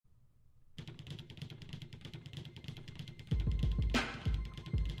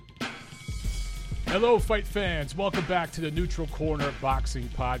Hello, fight fans. Welcome back to the Neutral Corner Boxing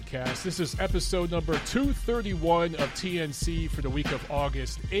Podcast. This is episode number 231 of TNC for the week of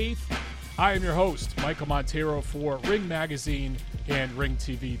August 8th. I am your host, Michael Montero for Ring Magazine and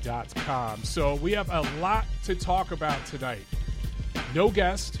RingTV.com. So we have a lot to talk about tonight. No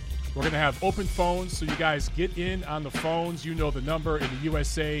guest. We're going to have open phones, so you guys get in on the phones. You know the number in the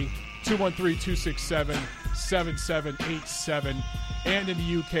USA, 213-267-7787, and in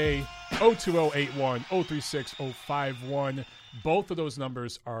the UK, 02081-036-051. Both of those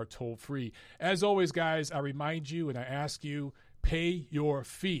numbers are toll-free. As always, guys, I remind you and I ask you, pay your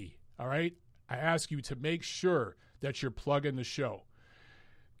fee, all right? I ask you to make sure that you're plugging the show.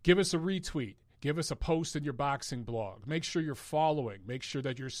 Give us a retweet. Give us a post in your boxing blog. Make sure you're following. Make sure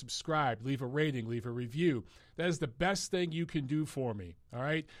that you're subscribed. Leave a rating. Leave a review. That is the best thing you can do for me, all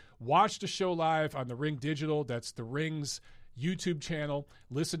right? Watch the show live on the Ring Digital. That's the Ring's YouTube channel.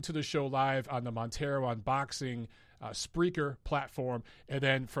 Listen to the show live on the Montero on Boxing Spreaker platform. And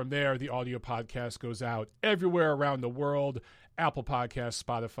then from there, the audio podcast goes out everywhere around the world. Apple Podcasts,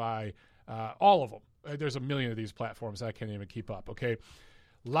 Spotify, all of them. There's a million of these platforms. I can't even keep up, okay?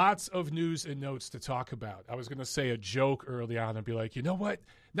 Lots of news and notes to talk about. I was going to say a joke early on and be like, you know what?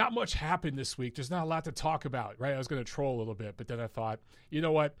 Not much happened this week. There's not a lot to talk about, right? I was going to troll a little bit, but then I thought, you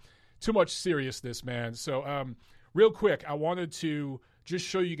know what? Too much seriousness, man. So, real quick, I wanted to just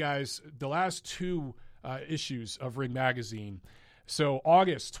show you guys the last two issues of Ring Magazine. So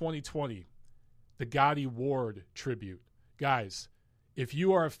August 2020, the Gatti Ward tribute. Guys, if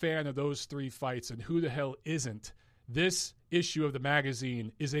you are a fan of those three fights, and who the hell isn't, this issue of the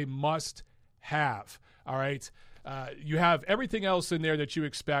magazine is a must-have, all right? You have everything else in there that you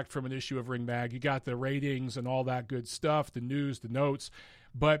expect from an issue of Ring Mag. You got the ratings and all that good stuff, the news, the notes,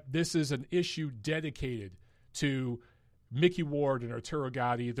 but this is an issue dedicated to Mickey Ward and Arturo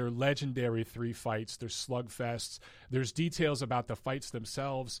Gatti, their legendary three fights, their slugfests. There's details about the fights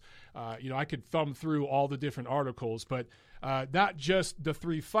themselves. I could thumb through all the different articles, but not just the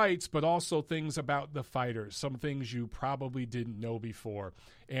three fights, but also things about the fighters, some things you probably didn't know before.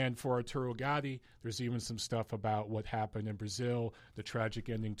 And for Arturo Gatti, there's even some stuff about what happened in Brazil, the tragic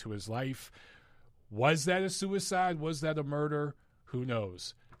ending to his life. Was that a suicide? Was that a murder? Who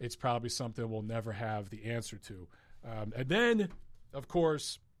knows? It's probably something we'll never have the answer to. And then, of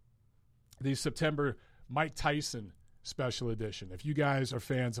course, the September Mike Tyson special edition. If you guys are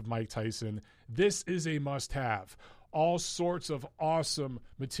fans of Mike Tyson, this is a must-have. All sorts of awesome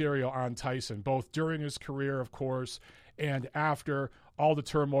material on Tyson, both during his career, of course, and after. All the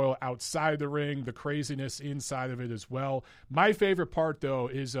turmoil outside the ring, the craziness inside of it as well. My favorite part, though,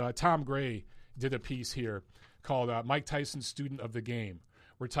 is Tom Gray did a piece here called Mike Tyson, Student of the Game,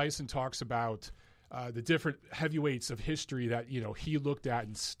 where Tyson talks about the different heavyweights of history that, he looked at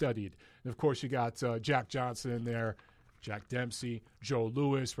and studied. And, of course, you got Jack Johnson in there, Jack Dempsey, Joe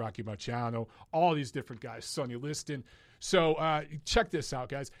Louis, Rocky Marciano, all these different guys, Sonny Liston. So check this out,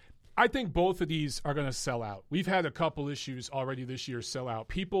 guys. I think both of these are going to sell out. We've had a couple issues already this year sell out.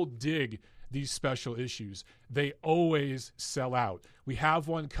 People dig these special issues. They always sell out. We have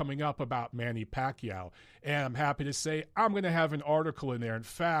one coming up about Manny Pacquiao, and I'm happy to say I'm going to have an article in there. In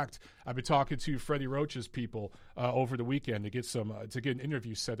fact, I've been talking to Freddie Roach's people over the weekend to get an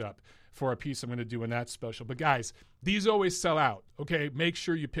interview set up for a piece I'm going to do in that special. But guys, these always sell out, okay? Make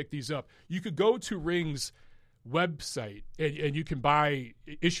sure you pick these up. You could go to Ring's website and you can buy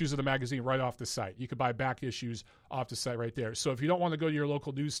issues of the magazine right off the site. You can buy back issues off the site right there. So if you don't want to go to your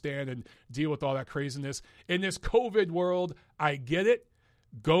local newsstand and deal with all that craziness in this COVID world, I get it.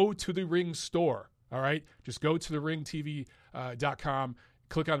 Go to the Ring store, all right? Just go to the ringtv.com,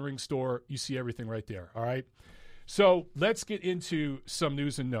 click on Ring store. You see everything right there, all right? So let's get into some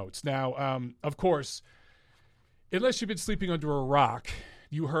news and notes. Now, of course, unless you've been sleeping under a rock,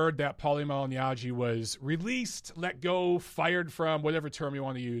 you heard that Paulie Malignaggi was released, let go, fired from, whatever term you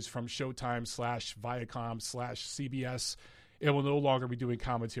want to use, from Showtime / Viacom / CBS. It will no longer be doing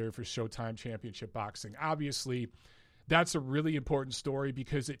commentary for Showtime Championship Boxing. Obviously, that's a really important story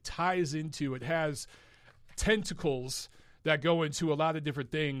because it has tentacles that go into a lot of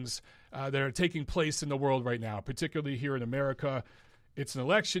different things that are taking place in the world right now, particularly here in America. It's an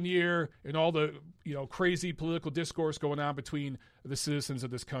election year and all the crazy political discourse going on between the citizens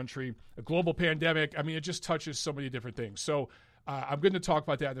of this country, a global pandemic. I mean, it just touches so many different things. So I'm going to talk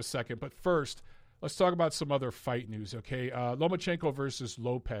about that in a second. But first, let's talk about some other fight news, okay? Lomachenko versus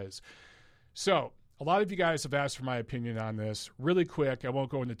Lopez. So a lot of you guys have asked for my opinion on this. Really quick, I won't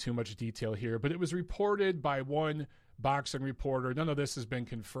go into too much detail here, but it was reported by one boxing reporter. None of this has been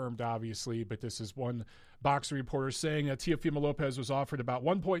confirmed, obviously, but this is one boxing reporter saying that Teofimo Lopez was offered about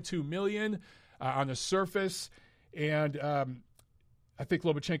 $1.2 million on the surface. And I think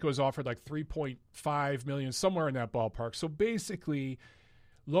Lomachenko is offered like $3.5 million, somewhere in that ballpark. So basically,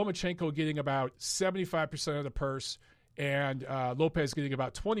 Lomachenko getting about 75% of the purse, and Lopez getting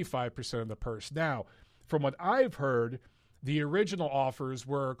about 25% of the purse. Now, from what I've heard, the original offers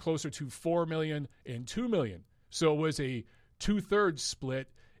were closer to $4 million and $2 million. So it was a 2/3 split,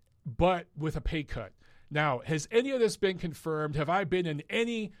 but with a pay cut. Now, has any of this been confirmed? Have I been in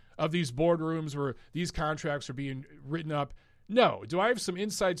any of these boardrooms where these contracts are being written up? No. Do I have some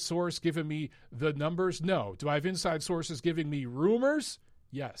inside source giving me the numbers? No. Do I have inside sources giving me rumors?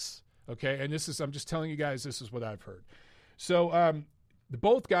 Yes. Okay, and I'm just telling you guys, this is what I've heard. So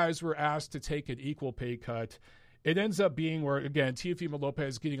both guys were asked to take an equal pay cut. It ends up being where, again, Teofimo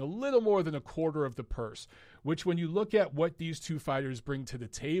Lopez getting a little more than a quarter of the purse, which when you look at what these two fighters bring to the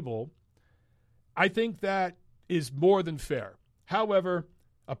table, I think that is more than fair. However,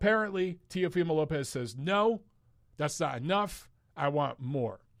 apparently Teofimo Lopez says, no, that's not enough. I want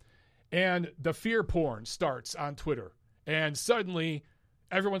more. And the fear porn starts on Twitter. And suddenly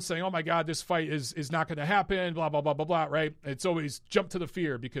everyone's saying, oh, my God, this fight is not going to happen, blah, blah, blah, blah, blah, right? It's always jump to the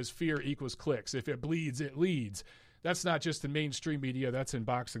fear because fear equals clicks. If it bleeds, it leads. That's not just in mainstream media. That's in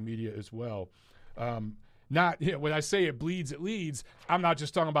boxing media as well. When I say it bleeds, it leads, I'm not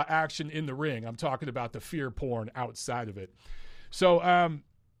just talking about action in the ring. I'm talking about the fear porn outside of it. So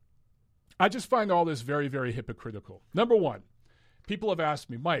I just find all this very, very hypocritical. Number one, people have asked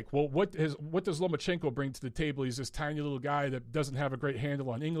me, Mike, well, what does Lomachenko bring to the table? He's this tiny little guy that doesn't have a great handle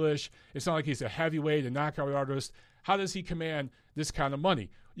on English. It's not like he's a heavyweight, a knockout artist. How does he command this kind of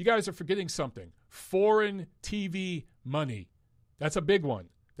money? You guys are forgetting something. Foreign TV money. That's a big one.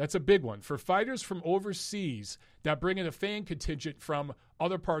 That's a big one. For fighters from overseas that bring in a fan contingent from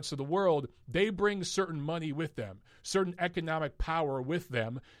other parts of the world, they bring certain money with them, certain economic power with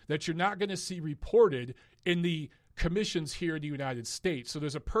them that you're not going to see reported in the commissions here in the United States. So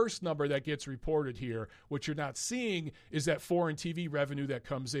there's a purse number that gets reported here. What you're not seeing is that foreign TV revenue that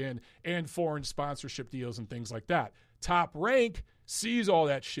comes in and foreign sponsorship deals and things like that. Top Rank sees all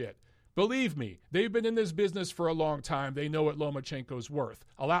that shit. Believe me, they've been in this business for a long time. They know what Lomachenko's worth.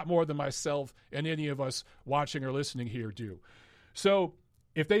 A lot more than myself and any of us watching or listening here do. So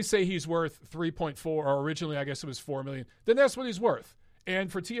if they say he's worth 3.4, or originally I guess it was 4 million, then that's what he's worth. And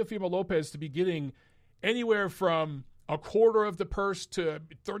for Teofimo Lopez to be getting anywhere from a quarter of the purse to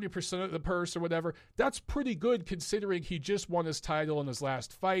 30% of the purse or whatever, that's pretty good considering he just won his title in his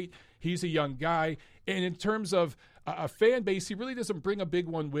last fight. He's a young guy. And in terms of a fan base, he really doesn't bring a big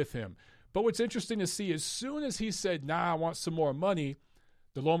one with him. But what's interesting to see, as soon as he said, nah, I want some more money,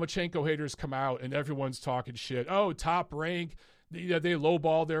 the Lomachenko haters come out and everyone's talking shit. Oh, Top Rank, they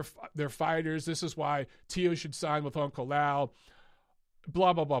lowball their fighters. This is why Teo should sign with Uncle Lau.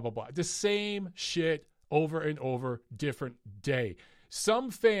 Blah, blah, blah, blah, blah. The same shit over and over, different day.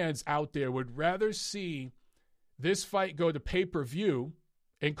 Some fans out there would rather see this fight go to pay-per-view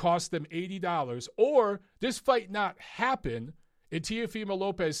and cost them $80, or this fight not happen and Teofimo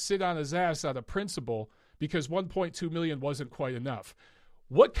Lopez sit on his ass out of principle because $1.2 million wasn't quite enough.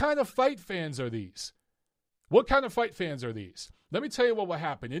 What kind of fight fans are these? What kind of fight fans are these? Let me tell you what will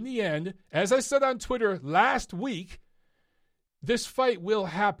happen. In the end, as I said on Twitter last week, this fight will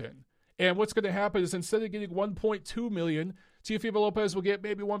happen. And what's going to happen is instead of getting $1.2 million, Teofimo Lopez will get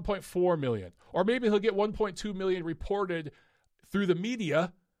maybe $1.4 million. Or maybe he'll get $1.2 million reported through the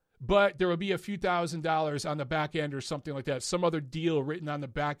media, but there will be a few $1,000s on the back end or something like that, some other deal written on the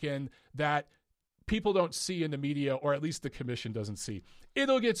back end that people don't see in the media, or at least the commission doesn't see.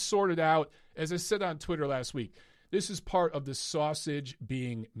 It'll get sorted out. As I said on Twitter last week, this is part of the sausage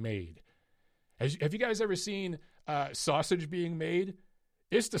being made. Have you guys ever seen sausage being made?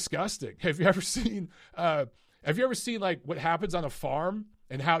 It's disgusting. Have you ever seen like what happens on a farm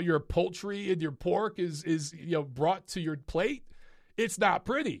and how your poultry and your pork is brought to your plate? It's not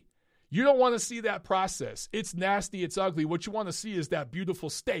pretty. You don't want to see that process. It's nasty. It's ugly. What you want to see is that beautiful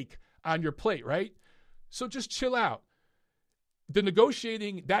steak on your plate, right? So just chill out. The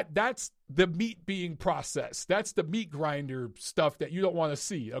negotiating, that's the meat being processed. That's the meat grinder stuff that you don't want to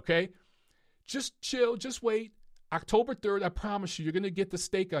see, okay? Just chill. Just wait. October 3rd, I promise you, you're going to get the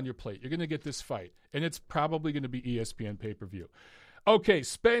steak on your plate. You're going to get this fight. And it's probably going to be ESPN pay-per-view. Okay,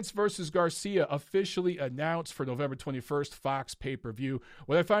 Spence versus Garcia officially announced for November 21st, Fox pay-per-view.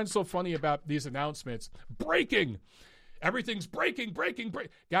 What I find so funny about these announcements, breaking. Everything's breaking.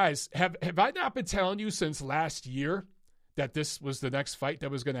 Guys, have I not been telling you since last year that this was the next fight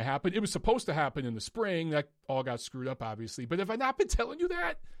that was going to happen? It was supposed to happen in the spring. That all got screwed up, obviously. But have I not been telling you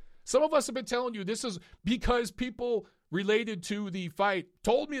that? Some of us have been telling you this is because people related to the fight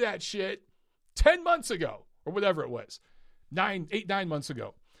told me that shit. 10 months ago or whatever it was, 9 months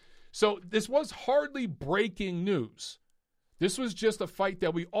ago. So this was hardly breaking news. This was just a fight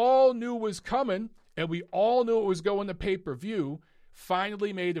that we all knew was coming, and we all knew it was going to pay-per-view,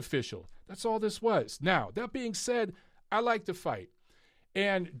 finally made official. That's all this was. Now, that being said, I like the fight.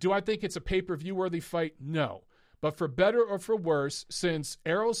 And do I think it's a pay-per-view worthy fight? No. But for better or for worse, since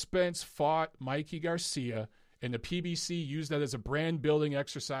Errol Spence fought Mikey Garcia and the PBC used that as a brand-building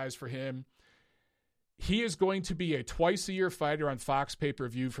exercise for him, he is going to be a twice-a-year fighter on Fox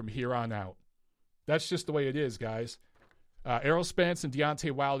pay-per-view from here on out. That's just the way it is, guys. Errol Spence and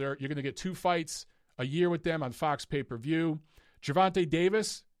Deontay Wilder, you're going to get 2 fights a year with them on Fox pay-per-view. Gervonta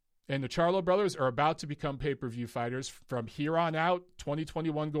Davis and the Charlo brothers are about to become pay-per-view fighters from here on out,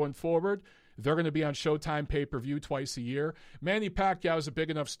 2021 going forward. They're going to be on Showtime pay-per-view twice a year. Manny Pacquiao is a big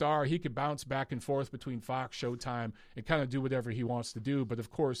enough star. He can bounce back and forth between Fox, Showtime, and kind of do whatever he wants to do. But, of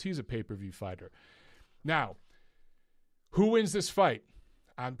course, he's a pay-per-view fighter. Now, who wins this fight?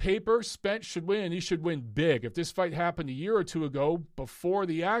 On paper, Spence should win. He should win big. If this fight happened a year or two ago before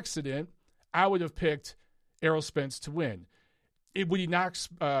the accident, I would have picked Errol Spence to win. Would he knock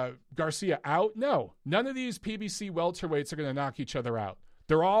Garcia out? No. None of these PBC welterweights are going to knock each other out.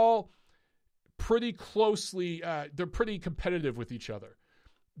 They're all pretty closely, they're pretty competitive with each other.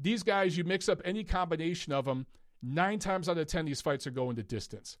 These guys, you mix up any combination of them, 9 times out of 10, these fights are going to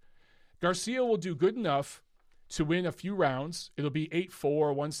distance. Garcia will do good enough to win a few rounds. It'll be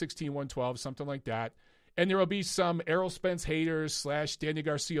 8-4, 116-112, something like that. And there will be some Errol Spence haters / Danny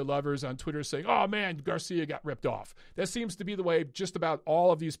Garcia lovers on Twitter saying, oh, man, Garcia got ripped off. That seems to be the way just about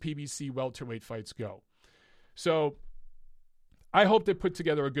all of these PBC welterweight fights go. So I hope they put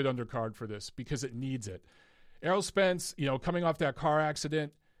together a good undercard for this because it needs it. Errol Spence, coming off that car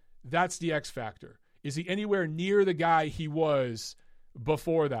accident, that's the X factor. Is he anywhere near the guy he was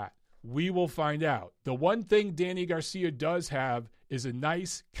before that? We will find out. The one thing Danny Garcia does have is a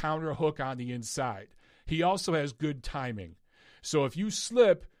nice counter hook on the inside. He also has good timing. So if you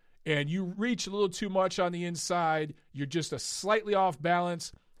slip and you reach a little too much on the inside, you're just a slightly off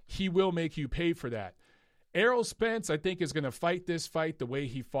balance, he will make you pay for that. Errol Spence, I think, is going to fight this fight the way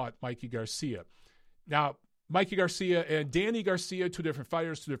he fought Mikey Garcia. Now, Mikey Garcia and Danny Garcia, 2 different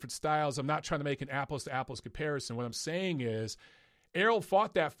fighters, 2 different styles. I'm not trying to make an apples-to-apples comparison. What I'm saying is Errol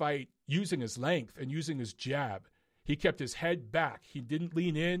fought that fight using his length and using his jab. He kept his head back. He didn't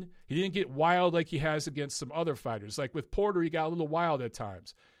lean in. He didn't get wild like he has against some other fighters. Like with Porter, he got a little wild at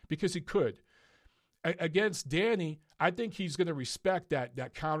times because he could. Against Danny, I think he's going to respect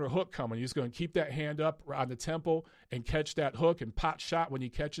that counter hook coming. He's going to keep that hand up on the temple and catch that hook and pot shot when he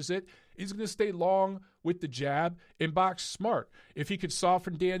catches it. He's going to stay long with the jab and box smart. If he could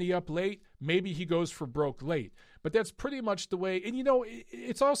soften Danny up late, maybe he goes for broke late. But that's pretty much the way. And,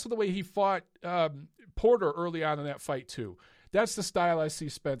 it's also the way he fought Porter early on in that fight, too. That's the style I see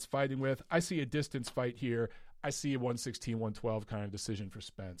Spence fighting with. I see a distance fight here. I see a 116-112 kind of decision for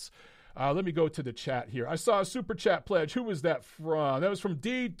Spence. Let me go to the chat here. I saw a super chat pledge. Who was that from? That was from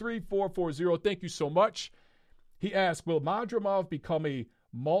D3440. Thank you so much. He asked, will Madrimov become a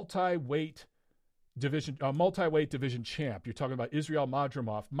multi-weight division champ? You're talking about Israel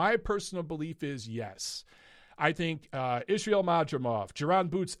Madrimov. My personal belief is yes. I think Israel Madrimov, Jaron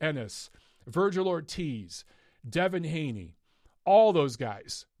Boots Ennis, Virgil Ortiz, Devin Haney, all those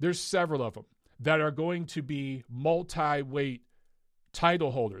guys, there's several of them that are going to be multi-weight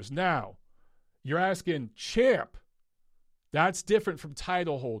title holders. Now, you're asking champ. That's different from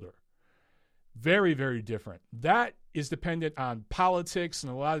title holder. Very, very different. That is dependent on politics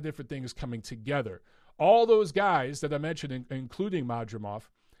and a lot of different things coming together. All those guys that I mentioned, including Madrimov,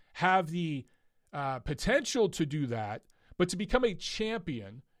 have the potential to do that, but to become a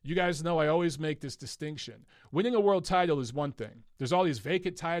champion, you guys know I always make this distinction. Winning a world title is one thing. There's all these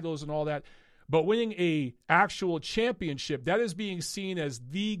vacant titles and all that. But winning a actual championship, that is being seen as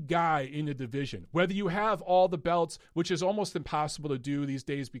the guy in the division. Whether you have all the belts, which is almost impossible to do these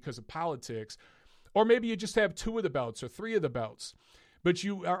days because of politics, or maybe you just have 2 of the belts or 3 of the belts. But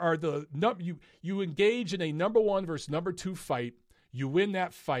you are you engage in a number 1 versus number 2 fight. You win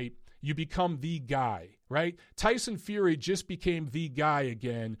that fight. You become the guy, right? Tyson Fury just became the guy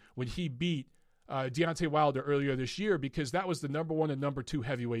again when he beat Deontay Wilder earlier this year because that was the number 1 and number 2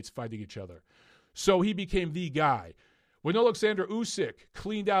 heavyweights fighting each other. So he became the guy. When Alexander Usyk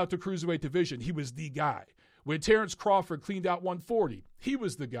cleaned out the cruiserweight division, he was the guy. When Terrence Crawford cleaned out 140, he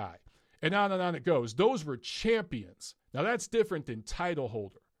was the guy. And on it goes. Those were champions. Now that's different than title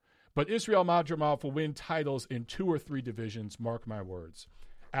holder. But Israel Madrimov will win titles in 2 or 3 divisions, mark my words.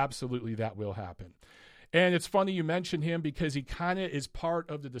 Absolutely that will happen. And it's funny you mentioned him because he kind of is part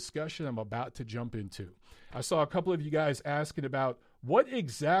of the discussion I'm about to jump into. I saw a couple of you guys asking about what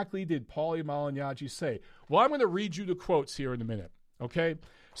exactly did Paulie Malignaggi say? Well, I'm going to read you the quotes here in a minute, okay?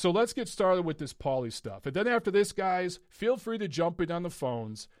 So let's get started with this Paulie stuff. And then after this, guys, feel free to jump in on the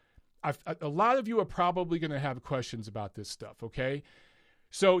phones. A lot of you are probably going to have questions about this stuff, okay?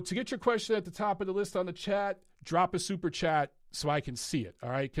 So to get your question at the top of the list on the chat, drop a super chat so I can see it, all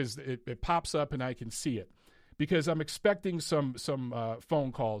right? Because it pops up and I can see it. Because I'm expecting some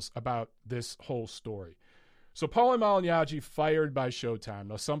phone calls about this whole story. So Paulie Malignaggi fired by Showtime.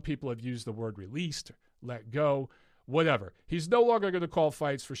 Now, some people have used the word released, let go, whatever. He's no longer going to call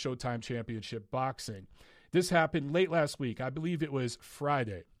fights for Showtime Championship Boxing. This happened late last week. I believe it was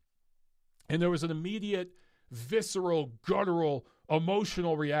Friday. And there was an immediate, visceral, guttural,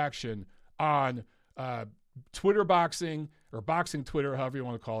 emotional reaction on Twitter boxing, or boxing Twitter, however you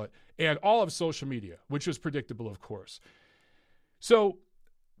want to call it, and all of social media, which was predictable, of course. So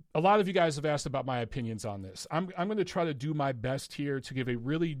a lot of you guys have asked about my opinions on this. I'm going to try to do my best here to give a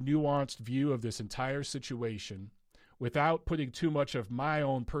really nuanced view of this entire situation without putting too much of my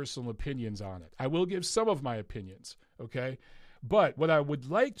own personal opinions on it. I will give some of my opinions, okay? But what I would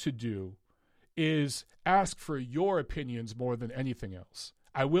like to do is ask for your opinions more than anything else.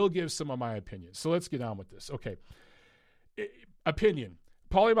 I will give some of my opinions. So let's get on with this. Okay. Opinion.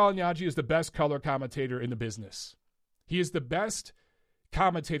 Paulie Malignaggi is the best color commentator in the business. He is the best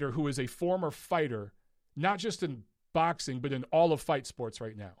commentator who is a former fighter, not just in boxing, but in all of fight sports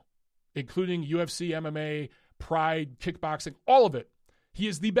right now, including UFC, MMA, Pride, kickboxing, all of it. He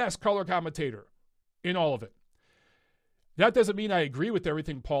is the best color commentator in all of it. That doesn't mean I agree with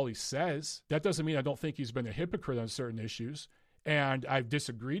everything Paulie says. That doesn't mean I don't think he's been a hypocrite on certain issues. And I've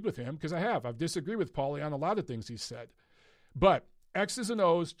disagreed with him because I have. I've disagreed with Paulie on a lot of things he said. But X's and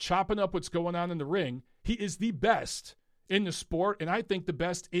O's, chopping up what's going on in the ring, he is the best in the sport, and I think the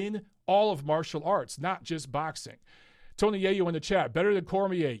best in all of martial arts, not just boxing. Tony Yayo in the chat, better than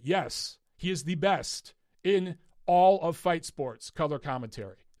Cormier. Yes, he is the best in all of fight sports, color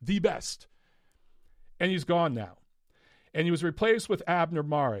commentary. The best. And he's gone now. And he was replaced with Abner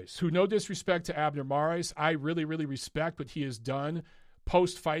Mares, who, no disrespect to Abner Mares, I really, really respect what he has done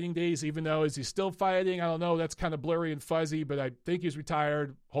post-fighting days, even though is he still fighting? I don't know. That's kind of blurry and fuzzy, but I think he's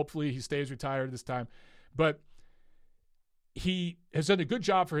retired. Hopefully he stays retired this time. But he has done a good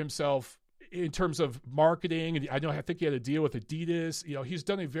job for himself in terms of marketing. And I think he had a deal with Adidas. You know, he's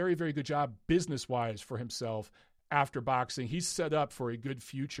done a very, very good job business-wise for himself after boxing. He's set up for a good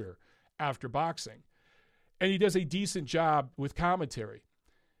future after boxing. And he does a decent job with commentary.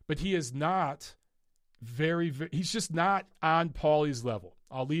 But he is not he's just not on Paulie's level.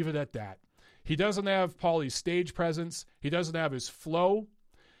 I'll leave it at that. He doesn't have Paulie's stage presence. He doesn't have his flow.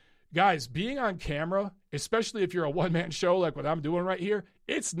 Guys, being on camera, especially if you're a one-man show like what I'm doing right here,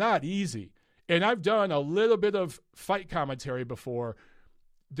 it's not easy. And I've done a little bit of fight commentary before.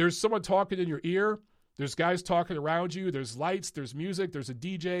 There's someone talking in your ear. There's guys talking around you. There's lights. There's music. There's a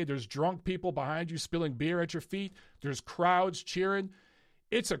DJ. There's drunk people behind you spilling beer at your feet. There's crowds cheering.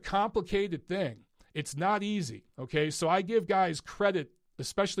 It's a complicated thing. It's not easy, okay? So I give guys credit,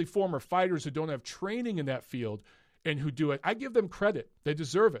 especially former fighters who don't have training in that field and who do it. I give them credit. They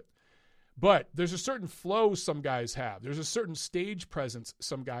deserve it. But there's a certain flow some guys have. There's a certain stage presence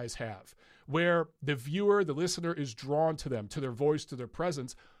some guys have where the viewer, the listener is drawn to them, to their voice, to their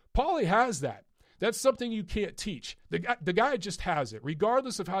presence. Paulie has that. That's something you can't teach. The guy just has it.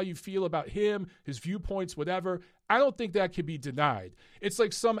 Regardless of how you feel about him, his viewpoints, whatever, I don't think that can be denied. It's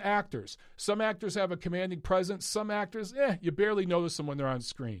like some actors. Some actors have a commanding presence. Some actors, you barely notice them when they're on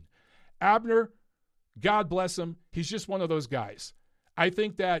screen. Abner, God bless him, he's just one of those guys. I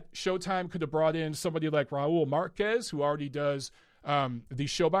think that Showtime could have brought in somebody like Raul Marquez, who already does these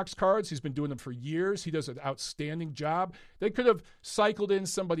Showbox cards. He's been doing them for years. He does an outstanding job. They could have cycled in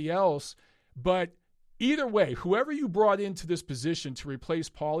somebody else. But either way, whoever you brought into this position to replace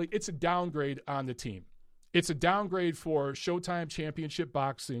Paulie, it's a downgrade on the team. It's a downgrade for Showtime Championship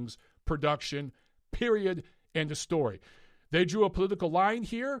Boxing's production, period, end of story. They drew a political line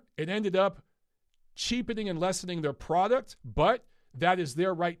here. It ended up cheapening and lessening their product, but that is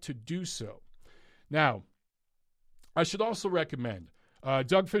their right to do so. Now, I should also recommend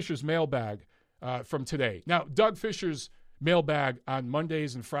Doug Fisher's mailbag from today. Now, Doug Fisher's mailbag on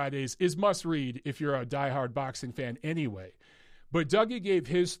Mondays and Fridays is must-read if you're a diehard boxing fan anyway. But Dougie gave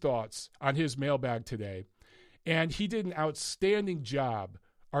his thoughts on his mailbag today, and he did an outstanding job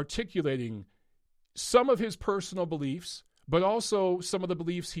articulating some of his personal beliefs, but also some of the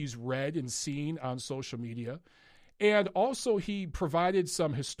beliefs he's read and seen on social media. And also he provided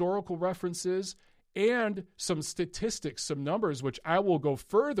some historical references and some statistics, some numbers, which I will go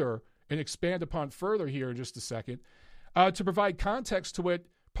further and expand upon further here in just a second, to provide context to what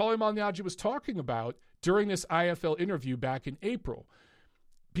Paulie Malignaggi was talking about during this IFL interview back in April.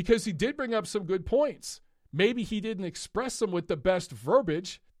 Because he did bring up some good points. Maybe he didn't express them with the best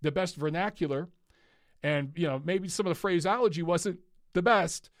verbiage, the best vernacular, and maybe some of the phraseology wasn't the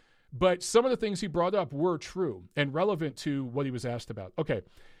best, but some of the things he brought up were true and relevant to what he was asked about. Okay,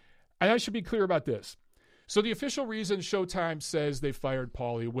 and I should be clear about this. So the official reason Showtime says they fired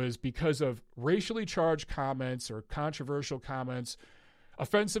Paulie was because of racially charged comments or controversial comments,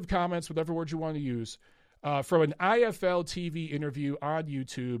 offensive comments, whatever word you want to use, from an IFL TV interview on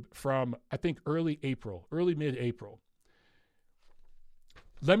YouTube from, I think, early mid-April.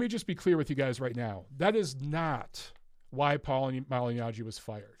 Let me just be clear with you guys right now. That is not why Paulie Malignaggi was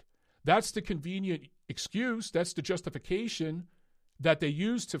fired. That's the convenient excuse. That's the justification that they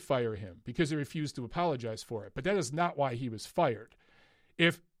used to fire him because he refused to apologize for it. But that is not why he was fired.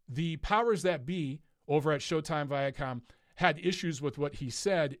 If the powers that be over at Showtime Viacom had issues with what he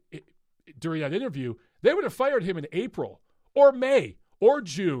said during that interview, they would have fired him in April or May or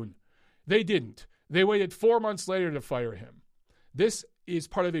June. They didn't. They waited 4 months later to fire him. This is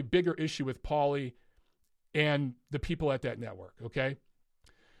part of a bigger issue with Paulie and the people at that network, okay?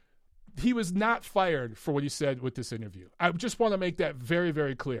 He was not fired for what he said with this interview. I just want to make that very,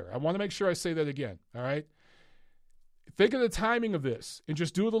 very clear. I want to make sure I say that again, all right? Think of the timing of this and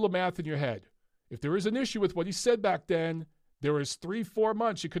just do a little math in your head. If there was an issue with what he said back then, there was 3-4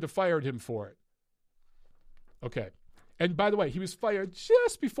 months you could have fired him for it. Okay. And by the way, he was fired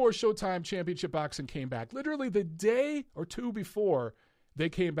just before Showtime Championship Boxing came back, literally the day or two before they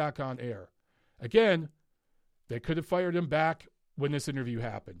came back on air. Again, they could have fired him back when this interview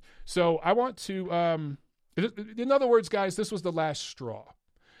happened. So I want to, in other words, guys, this was the last straw.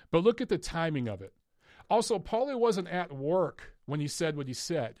 But look at the timing of it. Also, Paulie wasn't at work when he said what he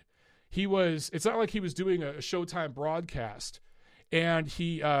said. It's not like he was doing a Showtime broadcast and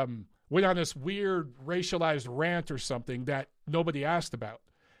he went on this weird racialized rant or something that nobody asked about.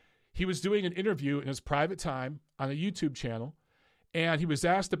 He was doing an interview in his private time on a YouTube channel, and he was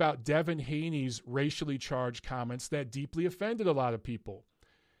asked about Devin Haney's racially charged comments that deeply offended a lot of people.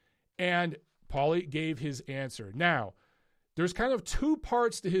 And Paulie gave his answer. Now, there's kind of two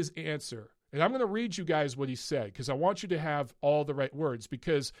parts to his answer. And I'm going to read you guys what he said because I want you to have all the right words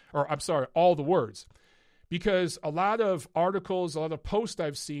all the words. Because a lot of articles, a lot of posts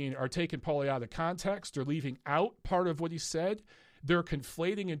I've seen are taking Paulie out of context. They're leaving out part of what he said. They're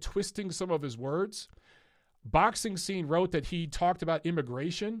conflating and twisting some of his words. Boxing Scene wrote that he talked about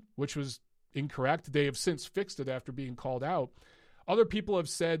immigration, which was incorrect. They have since fixed it after being called out. Other people have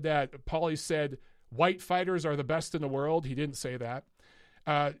said that Paulie said white fighters are the best in the world. He didn't say that.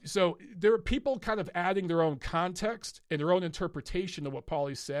 So there are people kind of adding their own context and their own interpretation of what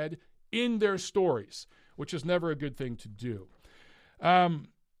Paulie said in their stories, which is never a good thing to do. All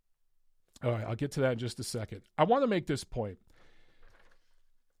right, I'll get to that in just a second. I want to make this point.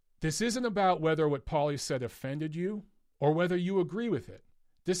 This isn't about whether what Paulie said offended you or whether you agree with it.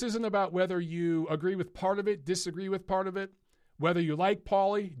 This isn't about whether you agree with part of it, disagree with part of it, whether you like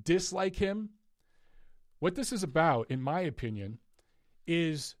Paulie, dislike him. What this is about, in my opinion,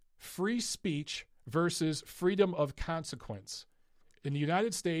 is free speech versus freedom of consequence. In the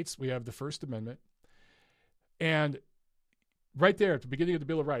United States, we have the First Amendment. And right there at the beginning of the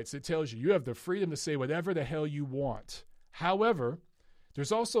Bill of Rights, it tells you have the freedom to say whatever the hell you want. However,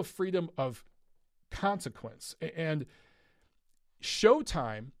 there's also freedom of consequence. And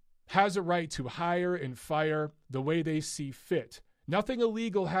Showtime has a right to hire and fire the way they see fit. Nothing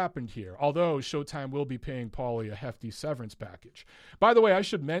illegal happened here, although Showtime will be paying Paulie a hefty severance package. By the way, I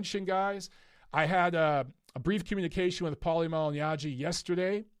should mention, guys, I had a brief communication with Paulie Malignaggi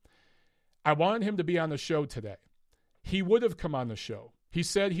yesterday. I wanted him to be on the show today. He would have come on the show. He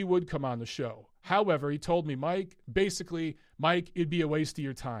said he would come on the show. However, he told me, Mike, it'd be a waste of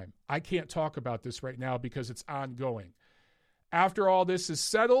your time. I can't talk about this right now because it's ongoing. After all this is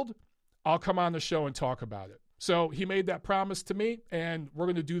settled, I'll come on the show and talk about it. So he made that promise to me, and we're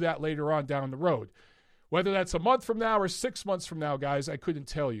going to do that later on down the road. Whether that's a month from now or 6 months from now, guys, I couldn't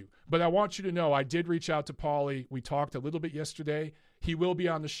tell you. But I want you to know I did reach out to Paulie. We talked a little bit yesterday. He will be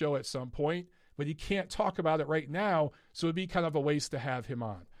on the show at some point, but he can't talk about it right now, so it'd be kind of a waste to have him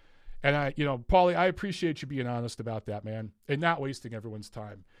on. And Paulie, I appreciate you being honest about that, man, and not wasting everyone's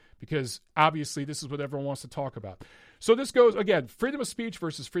time because obviously this is what everyone wants to talk about. So this goes, again, freedom of speech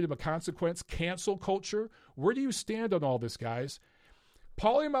versus freedom of consequence, cancel culture. Where do you stand on all this, guys?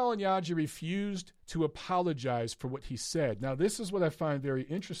 Paulie Malignaggi refused to apologize for what he said. Now, this is what I find very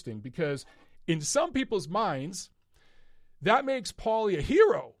interesting because in some people's minds, that makes Paulie a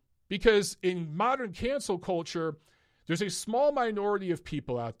hero, because in modern cancel culture, there's a small minority of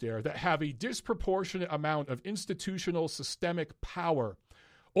people out there that have a disproportionate amount of institutional systemic power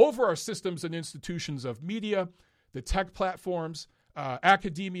over our systems and institutions of media, the tech platforms,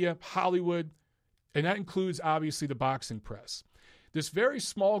 academia, Hollywood, and that includes, obviously, the boxing press. This very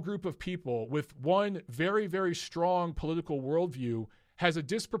small group of people with one very, very strong political worldview has a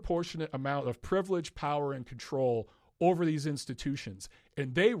disproportionate amount of privilege, power, and control over these institutions.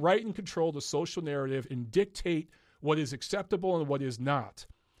 And they write and control the social narrative and dictate what is acceptable and what is not.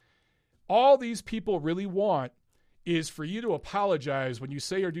 All these people really want is for you to apologize when you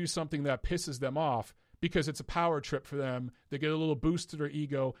say or do something that pisses them off, because it's a power trip for them. They get a little boost to their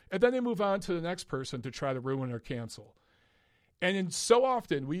ego, and then they move on to the next person to try to ruin or cancel. And so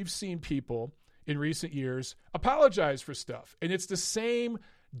often we've seen people in recent years apologize for stuff. And it's the same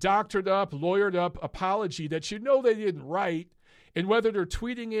doctored up, lawyered up apology that you know they didn't write. And whether they're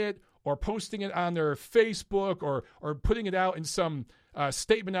tweeting it or posting it on their Facebook or putting it out in some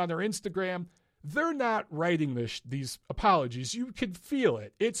statement on their Instagram, they're not writing these apologies. You can feel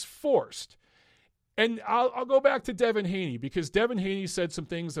it. It's forced. And I'll go back to Devin Haney, because Devin Haney said some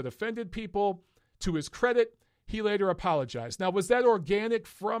things that offended people. To his credit, he later apologized. Now, was that organic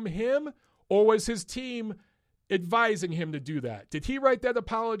from him, or was his team advising him to do that? Did he write that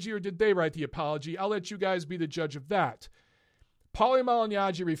apology, or did they write the apology? I'll let you guys be the judge of that. Paulie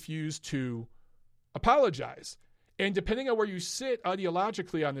Malignaggi refused to apologize. And depending on where you sit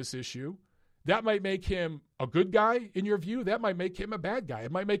ideologically on this issue, that might make him a good guy in your view. That might make him a bad guy.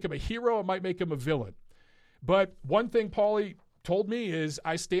 It might make him a hero. It might make him a villain. But one thing Paulie told me is,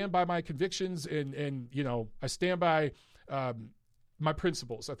 I stand by my convictions and I stand by my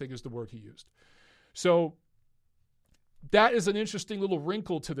principles, I think is the word he used. So that is an interesting little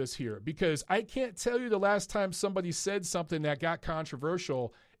wrinkle to this here, because I can't tell you the last time somebody said something that got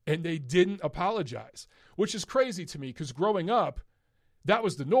controversial and they didn't apologize, which is crazy to me, because growing up, that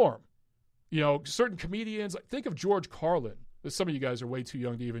was the norm. Certain comedians, think of George Carlin. Some of you guys are way too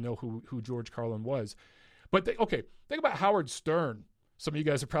young to even know who George Carlin was. But think about Howard Stern. Some of you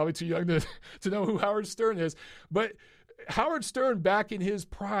guys are probably too young to know who Howard Stern is. But Howard Stern, back in his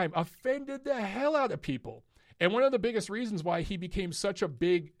prime, offended the hell out of people. And one of the biggest reasons why he became such a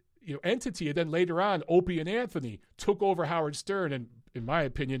big entity, and then later on, Opie and Anthony took over Howard Stern, and in my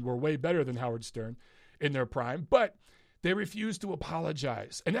opinion, were way better than Howard Stern in their prime. But they refused to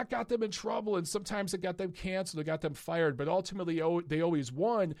apologize. And that got them in trouble, and sometimes it got them canceled, it got them fired. But ultimately, they always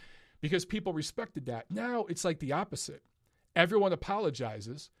won, because people respected that. Now it's like the opposite. Everyone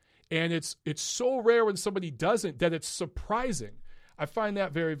apologizes, and it's so rare when somebody doesn't that it's surprising. I find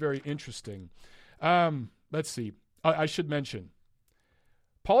that very, very interesting. Let's see. I should mention,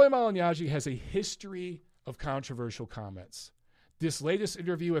 Paulie Malignaggi has a history of controversial comments. This latest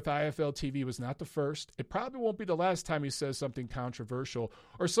interview with IFL TV was not the first. It probably won't be the last time he says something controversial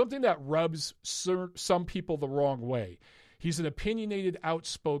or something that rubs some people the wrong way. He's an opinionated,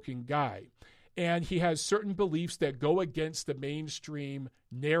 outspoken guy, and he has certain beliefs that go against the mainstream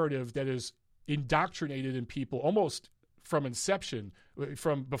narrative that is indoctrinated in people almost from inception,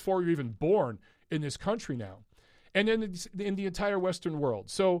 from before you're even born in this country now, and in the entire Western world.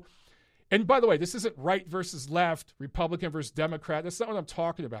 So, and by the way, this isn't right versus left, Republican versus Democrat. That's not what I'm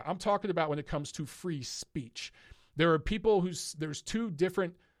talking about. I'm talking about when it comes to free speech. There are people there's two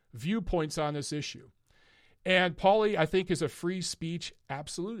different viewpoints on this issue. And Paulie, I think, is a free speech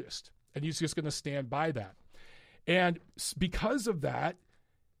absolutist, and he's just going to stand by that. And because of that,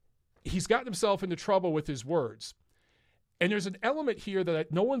 he's gotten himself into trouble with his words. And there's an element here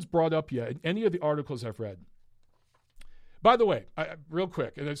that no one's brought up yet in any of the articles I've read. By the way, real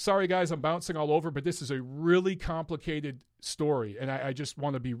quick, and sorry guys, I'm bouncing all over, but this is a really complicated story, and I just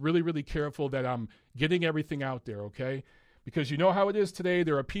want to be really, really careful that I'm getting everything out there, okay? Because you know how it is today.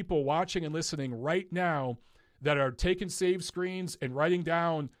 There are people watching and listening right now that are taking save screens and writing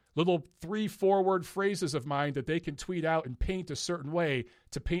down little 3-4 word phrases of mine that they can tweet out and paint a certain way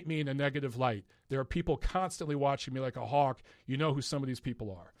to paint me in a negative light. There are people constantly watching me like a hawk. You know who some of these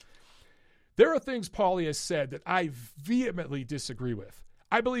people are. There are things Paulie has said that I vehemently disagree with.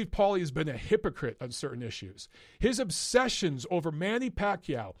 I believe Paulie has been a hypocrite on certain issues. His obsessions over Manny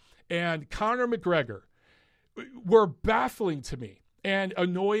Pacquiao and Conor McGregor were baffling to me and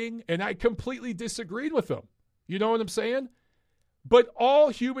annoying, and I completely disagreed with them. You know what I'm saying? But all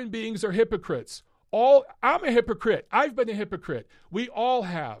human beings are hypocrites. I'm a hypocrite. I've been a hypocrite. We all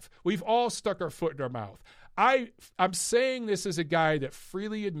have. We've all stuck our foot in our mouth. I'm saying this as a guy that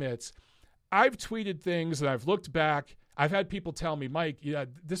freely admits I've tweeted things and I've looked back I've had people tell me, Mike, yeah,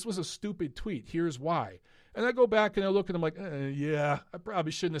 this was a stupid tweet. Here's why. And I go back and I look and I'm like, yeah, I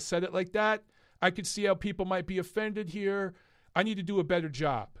probably shouldn't have said it like that. I could see how people might be offended here. I need to do a better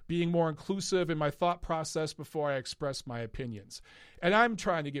job being more inclusive in my thought process before I express my opinions. And I'm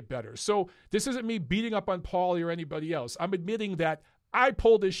trying to get better. So this isn't me beating up on Paulie or anybody else. I'm admitting that I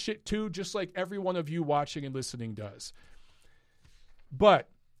pull this shit too, just like every one of you watching and listening does. But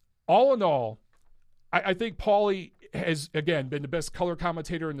all in all, I think Paulie has, again, been the best color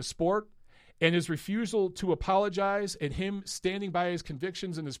commentator in the sport, and his refusal to apologize and him standing by his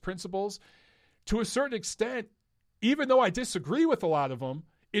convictions and his principles, to a certain extent, even though I disagree with a lot of them,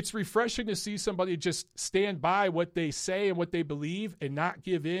 it's refreshing to see somebody just stand by what they say and what they believe and not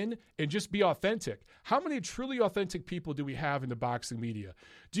give in and just be authentic. How many truly authentic people do we have in the boxing media?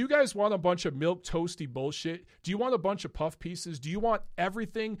 Do you guys want a bunch of milk toasty bullshit? Do you want a bunch of puff pieces? Do you want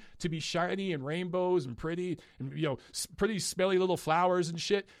everything to be shiny and rainbows and pretty and, pretty smelly little flowers and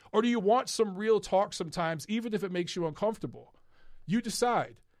shit? Or do you want some real talk sometimes, even if it makes you uncomfortable? You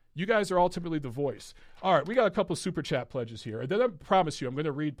decide. You guys are ultimately the voice. All right, we got a couple super chat pledges here. And then I promise you, I'm going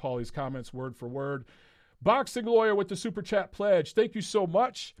to read Paulie's comments word for word. Boxing Lawyer with the super chat pledge. Thank you so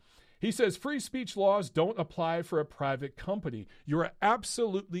much. He says, free speech laws don't apply for a private company. You are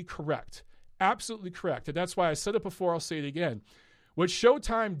absolutely correct. Absolutely correct. And that's why I said it before, I'll say it again. What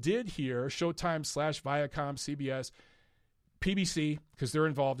Showtime did here, Showtime / Viacom, CBS, PBC, because they're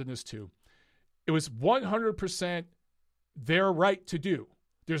involved in this too, it was 100% their right to do.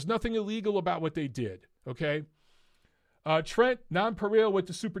 There's nothing illegal about what they did, okay? Trent Nonpareil with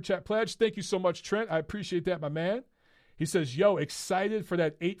the super chat pledge. Thank you so much, Trent. I appreciate that, my man. He says, yo, excited for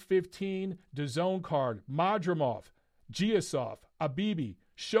that 8:15 DAZN card. Madrimov, Giasov, Abibi,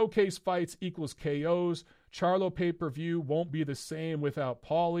 showcase fights equals KOs. Charlo pay-per-view won't be the same without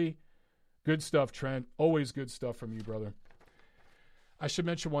Paulie. Good stuff, Trent. Always good stuff from you, brother. I should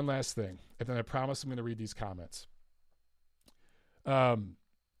mention one last thing, and then I promise I'm going to read these comments.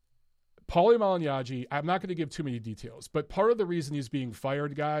 Paulie Malignaggi, I'm not going to give too many details, but part of the reason he's being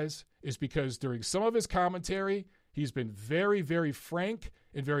fired, guys, is because during some of his commentary, he's been very, very frank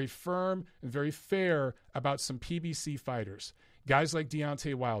and very firm and very fair about some PBC fighters, guys like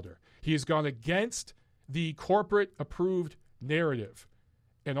Deontay Wilder. He has gone against the corporate-approved narrative,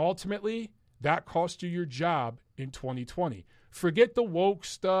 and ultimately, that cost you your job in 2020. Forget the woke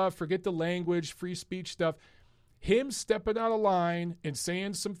stuff, forget the language, free speech stuff. Him stepping out of line and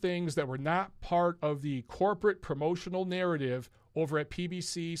saying some things that were not part of the corporate promotional narrative over at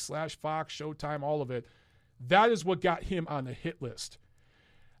PBC / Fox, Showtime, all of it, that is what got him on the hit list.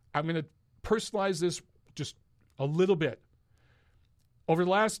 I'm going to personalize this just a little bit. Over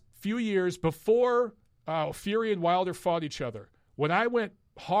the last few years, before Fury and Wilder fought each other, when I went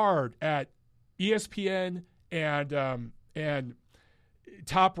hard at ESPN and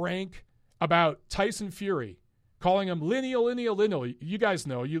Top Rank about Tyson Fury, calling him lineal. You guys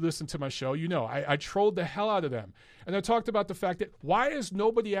know, you listen to my show, you know, I trolled the hell out of them. And I talked about the fact that why is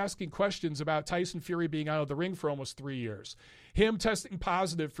nobody asking questions about Tyson Fury being out of the ring for almost 3 years? Him testing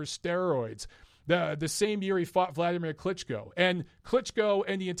positive for steroids the same year he fought Vladimir Klitschko. And Klitschko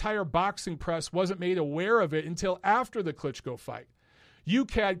and the entire boxing press wasn't made aware of it until after the Klitschko fight.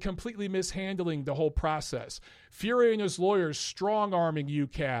 UKAD completely mishandling the whole process. Fury and his lawyers strong-arming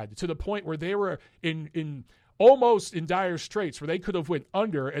UKAD to the point where they were almost in dire straits, where they could have went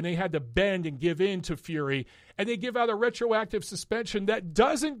under and they had to bend and give in to Fury. And they give out a retroactive suspension that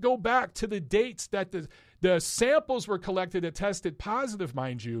doesn't go back to the dates that the samples were collected that tested positive,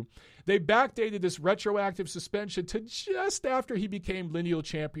 mind you. They backdated this retroactive suspension to just after he became lineal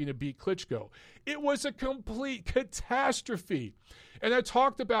champion and beat Klitschko. It was a complete catastrophe. And I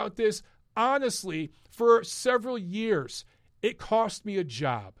talked about this honestly for several years. It cost me a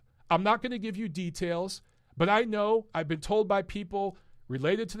job. I'm not going to give you details, but I know, I've been told by people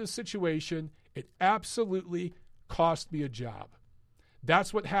related to the situation, it absolutely cost me a job.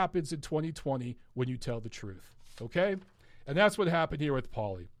 That's what happens in 2020 when you tell the truth, okay? And that's what happened here with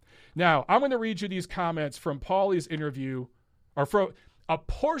Paulie. Now, I'm going to read you these comments from Paulie's interview, or from a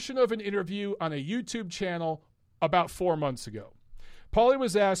portion of an interview on a YouTube channel about 4 months ago. Paulie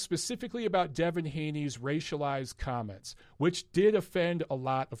was asked specifically about Devin Haney's racialized comments, which did offend a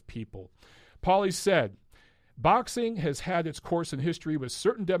lot of people. Paulie said, boxing has had its course in history with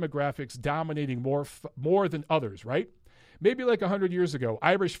certain demographics dominating more than others, right? Maybe like 100 years ago,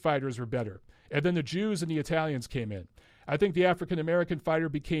 Irish fighters were better, and then the Jews and the Italians came in. I think the African-American fighter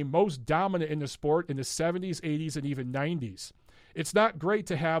became most dominant in the sport in the 70s, 80s, and even 90s. It's not great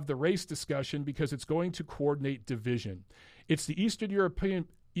to have the race discussion because it's going to coordinate division. It's the Eastern European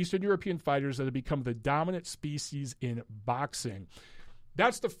Eastern European fighters that have become the dominant species in boxing.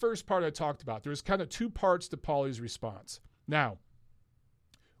 That's the first part I talked about. There's kind of two parts to Paulie's response. Now,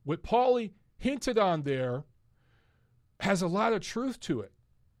 what Paulie hinted on there has a lot of truth to it.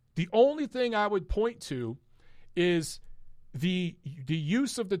 The only thing I would point to is the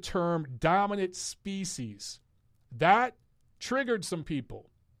use of the term dominant species. That triggered some people.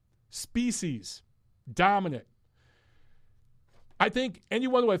 Species, dominant. I think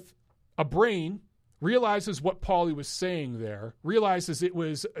anyone with a brain realizes what Paulie was saying there, realizes it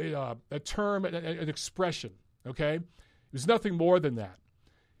was a term, an expression, okay? It was nothing more than that.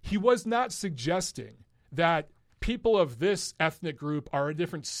 He was not suggesting that people of this ethnic group are a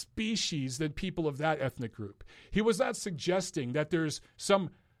different species than people of that ethnic group. He was not suggesting that there's some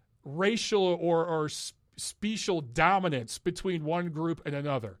racial or special dominance between one group and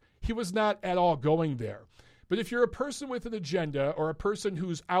another. He was not at all going there. But if you're a person with an agenda or a person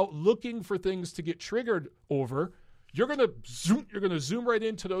who's out looking for things to get triggered over, you're going to zoom right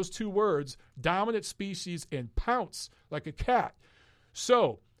into those two words, dominant species, and pounce like a cat.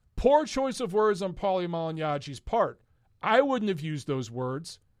 So, poor choice of words on Paulie Malignaggi's part. I wouldn't have used those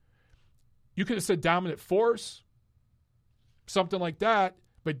words. You could have said dominant force, something like that,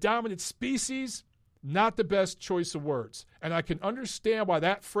 but dominant species, not the best choice of words. And I can understand why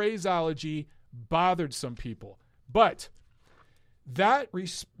that phraseology bothered some people. But that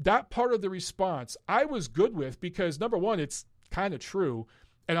part of the response I was good with because, number one, it's kind of true,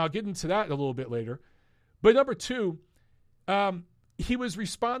 and I'll get into that a little bit later. But number two, he was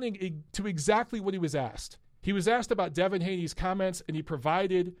responding to exactly what he was asked. He was asked about Devin Haney's comments, and he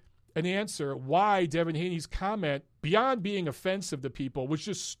provided an answer why Devin Haney's comment, beyond being offensive to people, was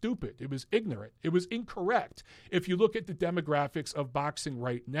just stupid. It was ignorant. It was incorrect if you look at the demographics of boxing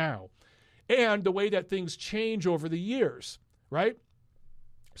right now and the way that things change over the years, right?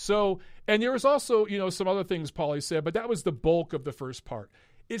 So, and there was also, some other things Paulie said, but that was the bulk of the first part.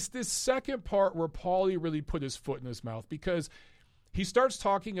 It's this second part where Paulie really put his foot in his mouth because he starts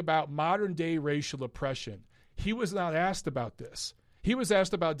talking about modern-day racial oppression. He was not asked about this. He was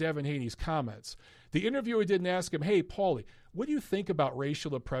asked about Devin Haney's comments. The interviewer didn't ask him, hey, Paulie, what do you think about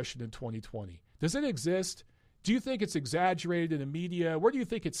racial oppression in 2020? Does it exist? Do you think it's exaggerated in the media? Where do you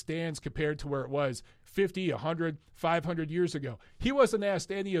think it stands compared to where it was 50, 100, 500 years ago? He wasn't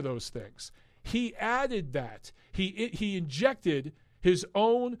asked any of those things. He added that. He injected his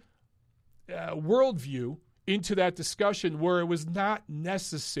own worldview into that discussion where it was not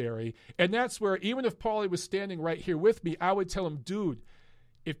necessary. And that's where, even if Paulie was standing right here with me, I would tell him, dude,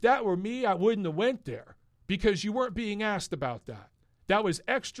 if that were me, I wouldn't have went there because you weren't being asked about that. That was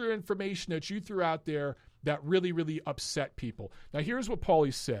extra information that you threw out there that really, really upset people. Now, here's what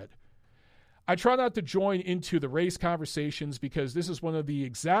Paulie said. I try not to join into the race conversations because this is one of the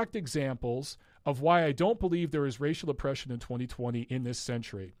exact examples of why I don't believe there is racial oppression in 2020 in this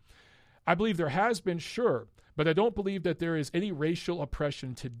century. I believe there has been, sure, but I don't believe that there is any racial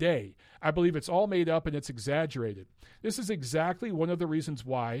oppression today. I believe it's all made up and it's exaggerated. This is exactly one of the reasons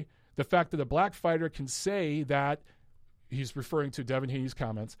why the fact that a black fighter can say that, he's referring to Devin Haney's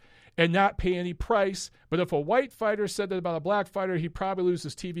comments, and not pay any price. But if a white fighter said that about a black fighter, he'd probably lose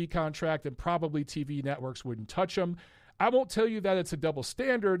his TV contract and probably TV networks wouldn't touch him. I won't tell you that it's a double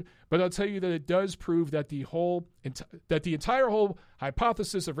standard, but I'll tell you that it does prove that the entire whole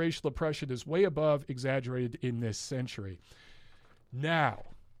hypothesis of racial oppression is way above exaggerated in this century. Now,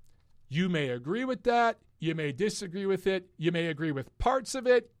 you may agree with that. You may disagree with it. You may agree with parts of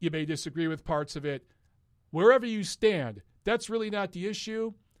it. You may disagree with parts of it. Wherever you stand, that's really not the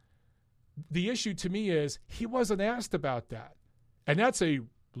issue. The issue to me is he wasn't asked about that. And that's a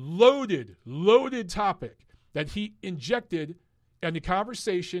loaded topic that he injected in the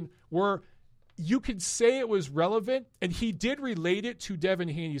conversation where you could say it was relevant, and he did relate it to Devin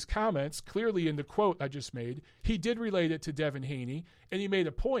Haney's comments. Clearly in the quote I just made, he did relate it to Devin Haney, and he made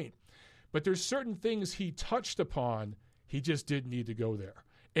a point. But there's certain things he touched upon, he just didn't need to go there.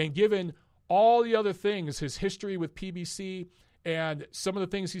 And given all the other things, his history with PBC and some of the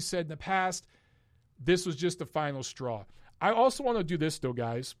things he said in the past, this was just the final straw. I also want to do this, though,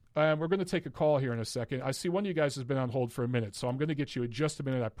 guys. We're going to take a call here in a second. I see one of you guys has been on hold for a minute, so I'm going to get you in just a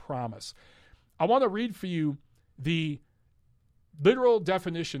minute, I promise. I want to read for you the literal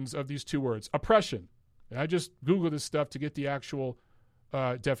definitions of these two words. Oppression. And I just Googled this stuff to get the actual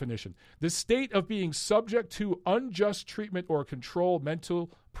definition. The state of being subject to unjust treatment or control,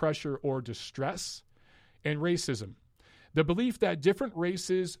 mental pressure, or distress. And racism. The belief that different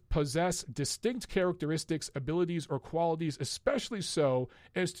races possess distinct characteristics, abilities, or qualities, especially so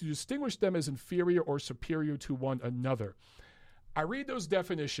as to distinguish them as inferior or superior to one another. I read those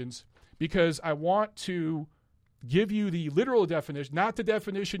definitions because I want to give you the literal definition, not the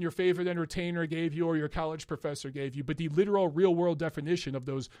definition your favorite entertainer gave you or your college professor gave you, but the literal real-world definition of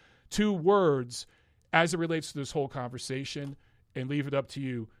those two words as it relates to this whole conversation, and leave it up to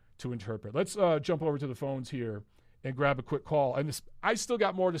you to interpret. Let's jump over to the phones here and grab a quick call. And I still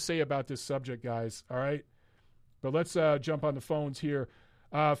got more to say about this subject, guys, all right? But let's jump on the phones here.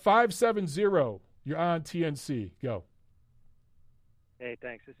 570, you're on TNC. Go. Hey,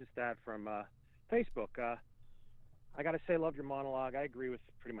 thanks. This is Thad from Facebook. I got to say, love your monologue. I agree with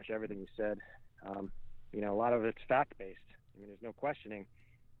pretty much everything you said. A lot of it's fact-based. I mean, there's no questioning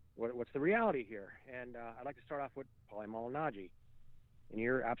what's the reality here. And I'd like to start off with Paulie Malignaggi. And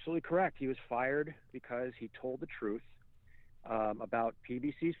you're absolutely correct. He was fired because he told the truth about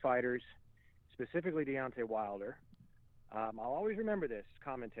PBC's fighters, specifically Deontay Wilder. I'll always remember this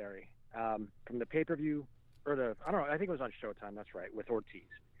commentary from the pay-per-view, I think it was on Showtime, that's right, with Ortiz.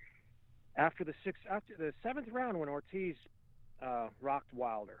 After the seventh round, when Ortiz rocked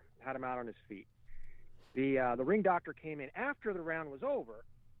Wilder, had him out on his feet, the ring doctor came in after the round was over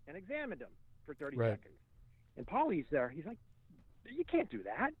and examined him for 30 seconds. And Paulie's there. He's like, "You can't do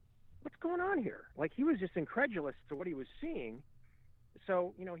that. What's going on here?" Like, he was just incredulous to what he was seeing.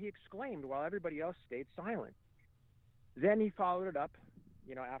 So, he exclaimed while everybody else stayed silent. Then he followed it up,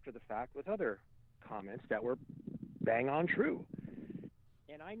 after the fact with other comments that were bang on true.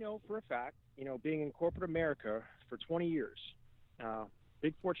 And I know for a fact, being in corporate America for 20 years,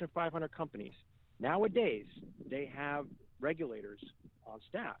 big Fortune 500 companies, nowadays they have regulators on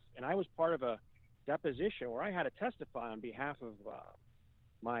staff. And I was part of a deposition where I had to testify on behalf of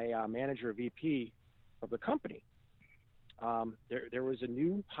my manager, VP of the company. There was a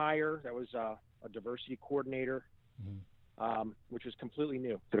new hire that was a diversity coordinator, which was completely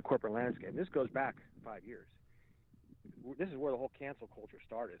new to the corporate landscape. This goes back 5 years. This is where the whole cancel culture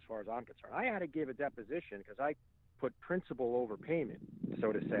started, as far as I'm concerned. I had to give a deposition because I put principal over payment,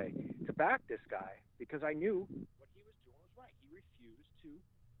 so to say, to back this guy because I knew what he was doing was right. He refused to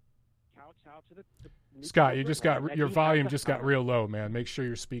kowtow to the Scott, your volume just got real low, man. Make sure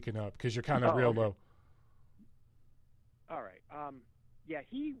you're speaking up because you're kind of real low. All right.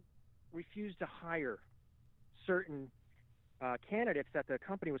 He refused to hire certain candidates that the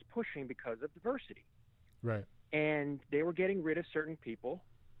company was pushing because of diversity. Right. And they were getting rid of certain people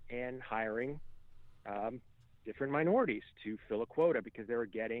and hiring different minorities to fill a quota because they were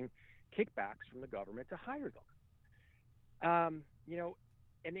getting kickbacks from the government to hire them.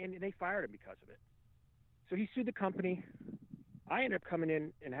 And they fired him because of it. So he sued the company. I ended up coming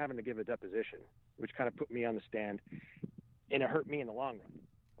in and having to give a deposition, which kind of put me on the stand, and it hurt me in the long run.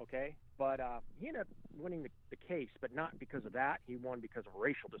 Okay, but he ended up winning the case, but not because of that. He won because of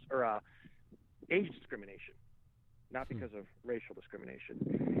age discrimination, not because of racial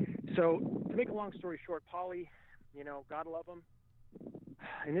discrimination. So to make a long story short, Paulie, God love him.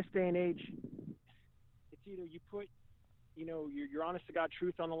 In this day and age, it's either you put, your honest to God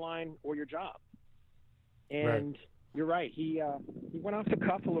truth on the line or your job. And You're right. He went off the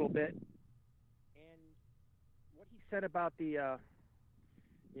cuff a little bit, and what he said about the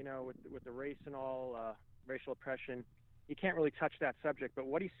with the race and all, racial oppression, you can't really touch that subject. But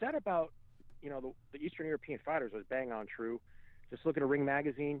what he said about, the Eastern European fighters was bang on true. Just look at a Ring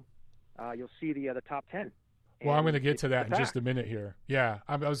magazine. You'll see the top 10. Well, I'm going to get to that in just a minute here. Yeah,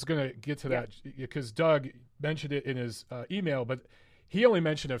 I was going to get to that because Doug mentioned it in his email, but he only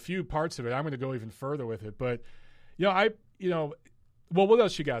mentioned a few parts of it. I'm going to go even further with it. But, well, what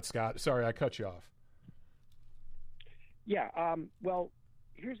else you got, Scott? Sorry, I cut you off. Yeah, well,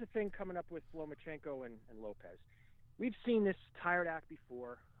 here's the thing coming up with Lomachenko and Lopez. We've seen this tired act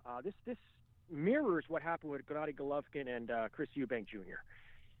before. This mirrors what happened with Gennady Golovkin and Chris Eubank Jr.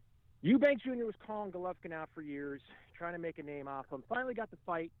 Eubank Jr. was calling Golovkin out for years, trying to make a name off him. Finally got the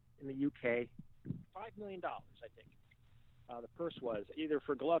fight in the UK. $5 million, I think. The purse was either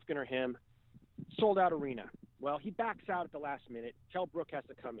for Golovkin or him. Sold out arena. Well, he backs out at the last minute. Kell Brook has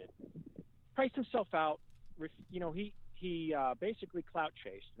to come in. Priced himself out. He basically clout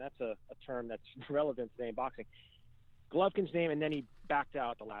chased. That's a term that's relevant today in boxing. Golovkin's name, and then he backed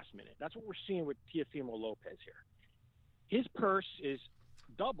out at the last minute. That's what we're seeing with Teofimo Lopez here. His purse is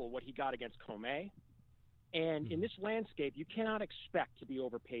double what he got against Comey. And in this landscape, you cannot expect to be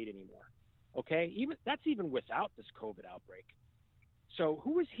overpaid anymore. Okay? That's even without this COVID outbreak. So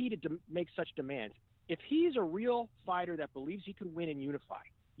who is he to make such demands? If he's a real fighter that believes he can win and unify,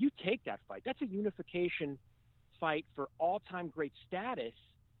 you take that fight. That's a unification fight for all-time great status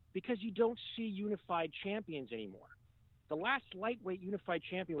because you don't see unified champions anymore. The last lightweight unified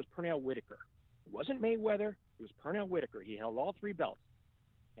champion was Pernell Whitaker. It wasn't Mayweather. It was Pernell Whitaker. He held all 3 belts.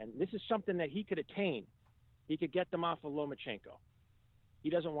 And this is something that he could attain. He could get them off of Lomachenko. He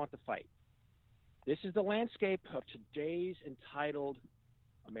doesn't want the fight. This is the landscape of today's entitled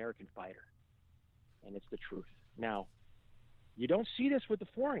American fighter. And it's the truth. Now, you don't see this with the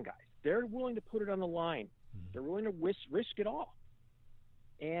foreign guys. They're willing to put it on the line. They're willing to risk it all.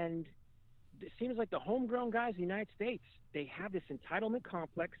 And it seems like the homegrown guys in the United States, they have this entitlement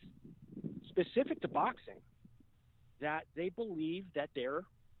complex specific to boxing that they believe that they're,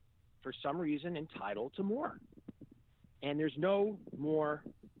 for some reason, entitled to more. And there's no more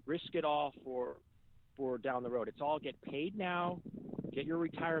risk it all for down the road. It's all get paid now, get your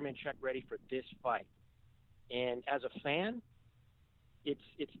retirement check ready for this fight. And as a fan, it's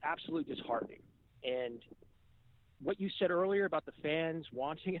absolutely disheartening. And what you said earlier about the fans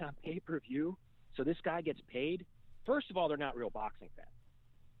wanting it on pay-per-view, so this guy gets paid, first of all, they're not real boxing fans.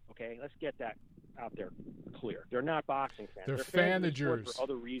 Okay, let's get that out there clear. They're not boxing fans. They're fans of the sport fanagers. for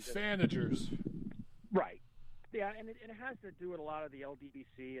other reasons. Fanagers. Right. Yeah, and it has to do with a lot of the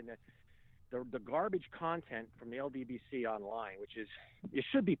LDBC and the garbage content from the LDBC online, which is, it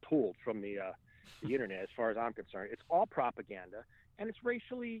should be pulled from the internet as far as I'm concerned. It's all propaganda, and it's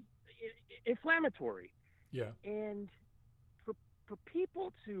racially inflammatory. Yeah. And for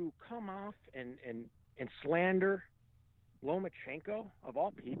people to come off and slander Lomachenko, of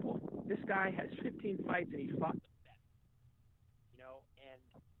all people, this guy has 15 fights and he fought them. You know, and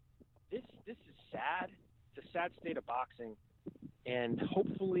this is sad. It's a sad state of boxing, and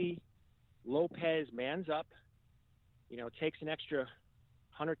hopefully Lopez mans up, you know, takes an extra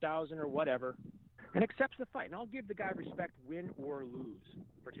 100,000 or whatever, and accepts the fight. And I'll give the guy respect, win or lose,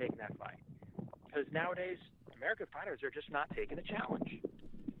 for taking that fight. Because nowadays, American fighters are just not taking the challenge.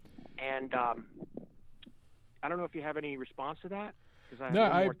 And I don't know if you have any response to that, because I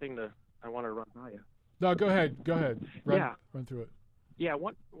have one more thing I want to run by you. No, go ahead. Run through it. Yeah,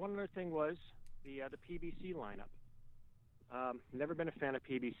 one other thing was the PBC lineup. Never been a fan of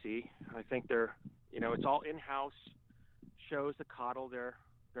PBC. I think they're, you know, it's all in-house shows that coddle their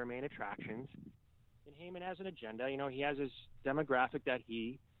main attractions. And Heyman has an agenda. You know, he has his demographic that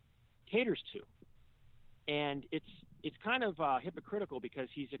he caters to. And it's kind of hypocritical because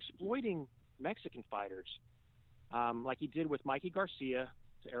he's exploiting Mexican fighters, like he did with Mikey Garcia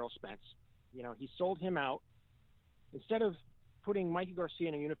to Errol Spence. You know, he sold him out. Instead of putting Mikey Garcia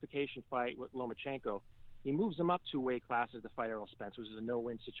in a unification fight with Lomachenko, he moves him up 2 weight classes to fight Errol Spence, which is a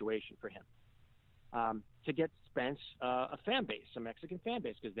no-win situation for him, to get Spence a fan base, a Mexican fan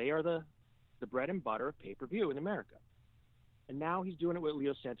base, because they are the bread and butter of pay-per-view in America. And now he's doing it with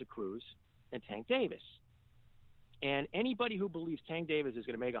Leo Santa Cruz and Tank Davis. And anybody who believes Tank Davis is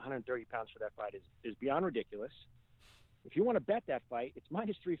going to make 130 pounds for that fight is beyond ridiculous. If you want to bet that fight, it's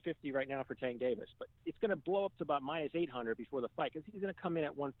minus 350 right now for Tank Davis, but it's going to blow up to about minus 800 before the fight because he's going to come in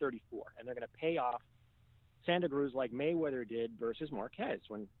at 134, and they're going to pay off Santa Cruz like Mayweather did versus Marquez.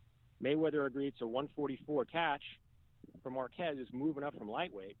 When Mayweather agreed to 144 catch for Marquez, is moving up from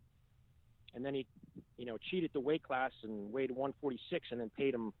lightweight, and then he, you know, cheated the weight class and weighed 146 and then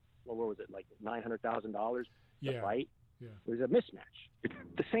paid him, well, what was it, like $900,000 to fight? Yeah. It was a mismatch.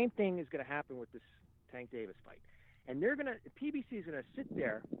 The same thing is going to happen with this Tank Davis fight. And PBC is going to sit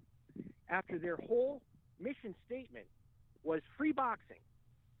there after their whole mission statement was free boxing.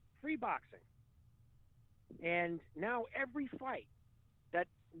 And now every fight that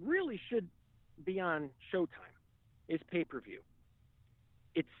really should be on Showtime is pay-per-view.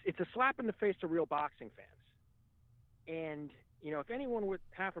 It's a slap in the face to real boxing fans. And, you know, if anyone with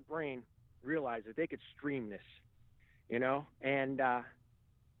half a brain realized that they could stream this, you know, and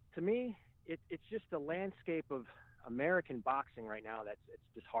to me, it's just the landscape of American boxing right now it's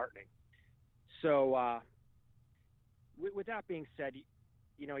disheartening. So with that being said,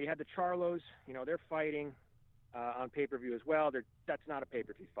 you know, you had the Charlos, you know, they're fighting on pay-per-view as well. That's not a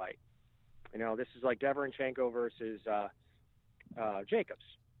pay-per-view fight. You know, this is like Deverenchenko versus Jacobs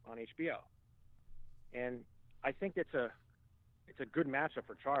on HBO. And I think it's a good matchup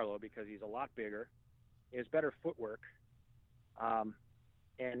for Charlo because he's a lot bigger. He has better footwork. And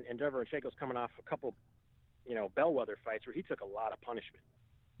Deverenchenko's coming off a couple, you know, bellwether fights where he took a lot of punishment.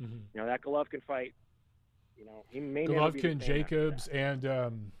 Mm-hmm. You know, that Golovkin fight, you know, he may never be the same Jacobs, and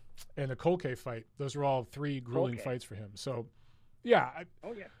the Kolke fight. Those are all 3 grueling fights for him. So, yeah.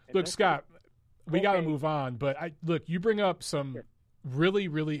 Look, Scott, we got to move on. But you bring up some really,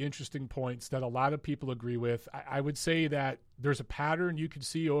 really interesting points that a lot of people agree with. I would say that there's a pattern you can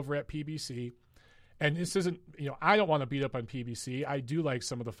see over at PBC. And this isn't, you know, I don't want to beat up on PBC. I do like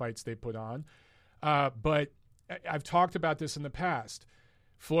some of the fights they put on. But I've talked about this in the past.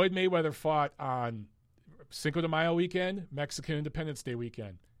 Floyd Mayweather fought on Cinco de Mayo weekend, Mexican Independence Day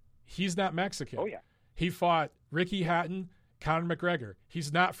weekend. He's not Mexican. Oh, yeah. He fought Ricky Hatton, Conor McGregor.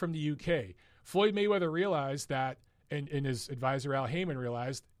 He's not from the UK. Floyd Mayweather realized that, and his advisor Al Heyman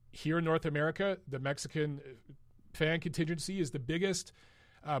realized, here in North America, the Mexican fan contingency is the biggest,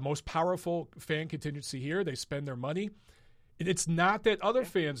 most powerful fan contingency here. They spend their money. And it's not that other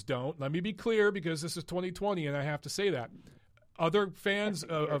fans don't. Let me be clear, because this is 2020, and I have to say that. Other fans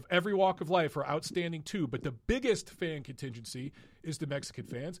of every walk of life are outstanding too, but the biggest fan contingency is the Mexican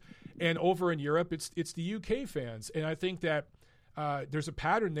fans. And over in Europe, it's the UK fans. And I think that there's a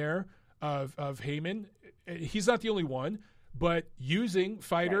pattern there of Heyman. He's not the only one, but using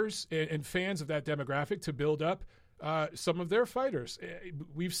fighters and fans of that demographic to build up some of their fighters.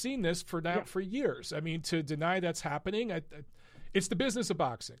 We've seen this for years. I mean, to deny that's happening, it's the business of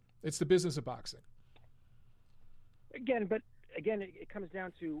boxing. It's the business of boxing. Again, it comes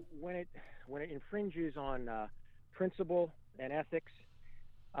down to when it infringes on principle and ethics.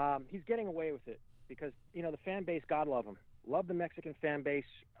 He's getting away with it because, the fan base, God love them. Love the Mexican fan base.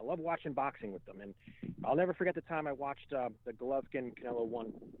 I love watching boxing with them. And I'll never forget the time I watched the Golovkin-Canelo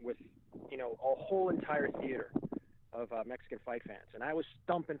one with, a whole entire theater of Mexican fight fans. And I was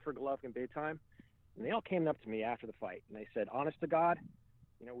stumping for Golovkin big time. And they all came up to me after the fight. And they said, honest to God,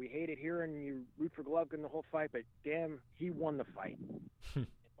 we hate it here and you root for Golovkin the whole fight, but damn, he won the fight. And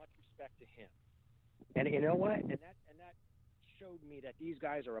much respect to him. And you know what? And that showed me that these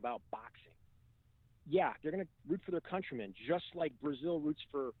guys are about boxing. Yeah, they're going to root for their countrymen, just like Brazil roots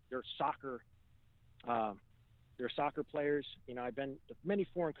for their soccer players. I've been to many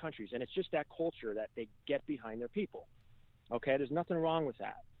foreign countries, and it's just that culture that they get behind their people. Okay, there's nothing wrong with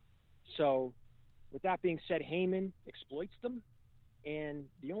that. So, with that being said, Heyman exploits them, and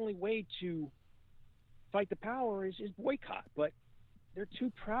the only way to fight the power is boycott. But they're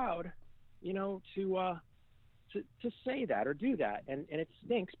too proud, to say that or do that, and it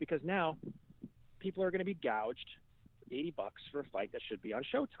stinks because now people are going to be gouged $80 for a fight that should be on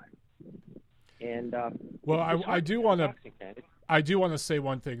Showtime. And I do want to say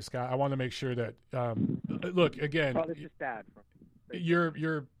one thing, Scott. I want to make sure that look again. Oh, this is bad.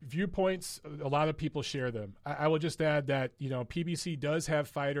 Your viewpoints, a lot of people share them. I will just add that PBC does have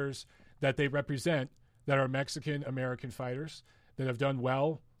fighters that they represent that are Mexican American fighters that have done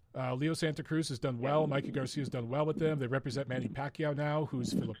well. Leo Santa Cruz has done well. Mikey Garcia has done well with them. They represent Manny Pacquiao now,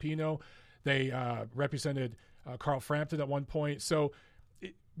 who's Filipino. They represented Carl Frampton at one point. So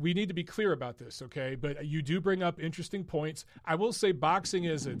we need to be clear about this, okay? But you do bring up interesting points. I will say boxing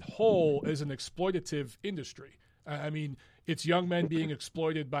as a whole is an exploitative industry. I mean, it's young men being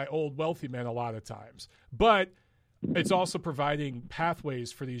exploited by old wealthy men a lot of times. But it's also providing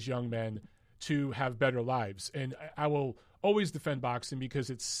pathways for these young men to have better lives. And I will always defend boxing because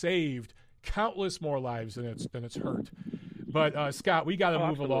it's saved countless more lives than it's hurt. But, Scott, we got to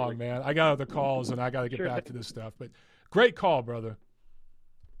move along, man. I got other calls, and I got to get back to this stuff. But great call, brother.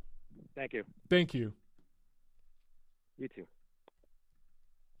 Thank you. Thank you. You too.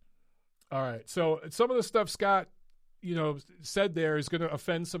 All right. So some of the stuff Scott, said there is going to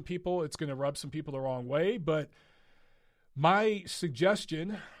offend some people. It's going to rub some people the wrong way. But my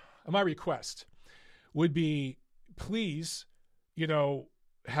suggestion, my request would be please,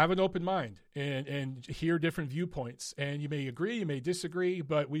 have an open mind and hear different viewpoints. And you may agree, you may disagree,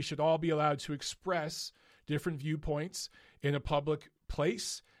 but we should all be allowed to express different viewpoints in a public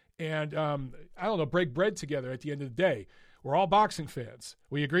place and, break bread together at the end of the day. We're all boxing fans.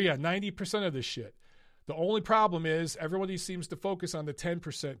 We agree on 90% of this shit. The only problem is everybody seems to focus on the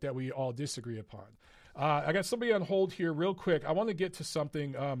 10% that we all disagree upon. I got somebody on hold here real quick. I want to get to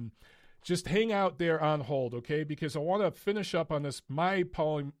something. Just hang out there on hold, okay? Because I want to finish up on this, my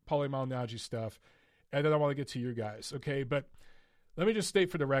Paulie Malignaggi stuff, and then I want to get to you guys, okay? But let me just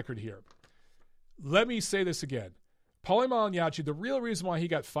state for the record here. Let me say this again. Paulie Malignaggi, the real reason why he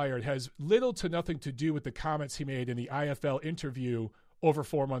got fired has little to nothing to do with the comments he made in the IFL interview over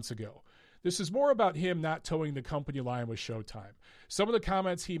 4 months ago. This is more about him not towing the company line with Showtime. Some of the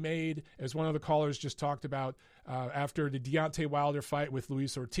comments he made, as one of the callers just talked about, after the Deontay Wilder fight with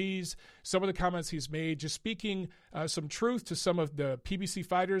Luis Ortiz, some of the comments he's made, just speaking some truth to some of the PBC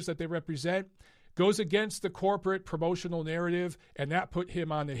fighters that they represent, goes against the corporate promotional narrative, and that put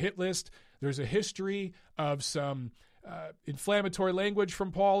him on the hit list. There's a history of some inflammatory language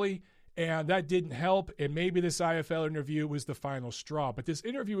from Paulie, and that didn't help, and maybe this IFL interview was the final straw. But this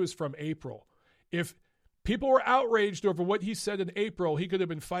interview is from April. If people were outraged over what he said in April, he could have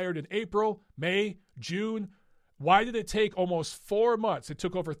been fired in April, May, June. Why did it take almost 4 months? It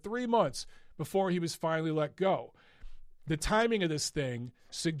took over 3 months before he was finally let go. the timing of this thing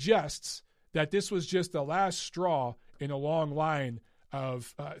suggests that this was just the last straw in a long line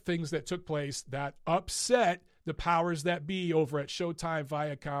of things that took place that upset the powers that be over at Showtime,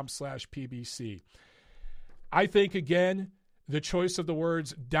 Viacom/PBC. I think, again, the choice of the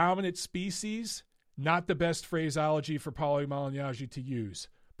words dominant species, not the best phraseology for Paulie Malignaggi to use.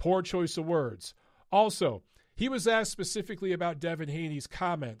 Poor choice of words. Also, he was asked specifically about Devin Haney's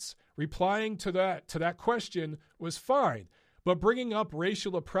comments. Replying to that question was fine, but bringing up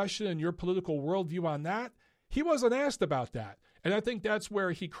racial oppression and your political worldview on that, he wasn't asked about that. And I think that's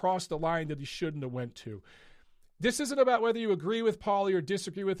where he crossed the line that he shouldn't have went to. This isn't about whether you agree with Paulie or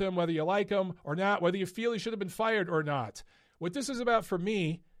disagree with him, whether you like him or not, whether you feel he should have been fired or not. What this is about for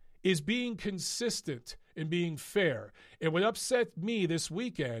me is being consistent and being fair. And what upset me this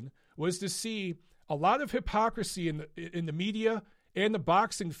weekend was to see a lot of hypocrisy in the media and the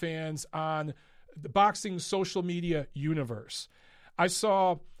boxing fans on the boxing social media universe. I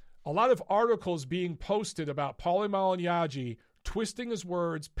saw a lot of articles being posted about Paulie Malignaggi twisting his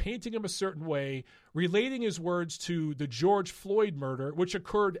words, painting him a certain way, relating his words to the George Floyd murder, which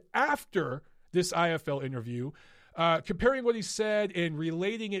occurred after this IFL interview, comparing what he said and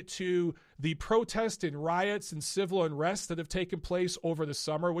relating it to the protests and riots and civil unrest that have taken place over the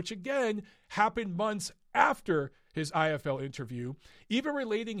summer, which again happened months after his IFL interview, even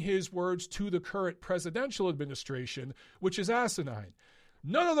relating his words to the current presidential administration, which is asinine.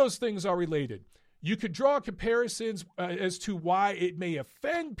 None of those things are related. You could draw comparisons as to why it may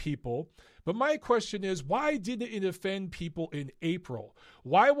offend people, but my question is, why didn't it offend people in April?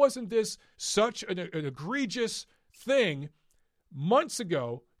 Why wasn't this such an egregious thing months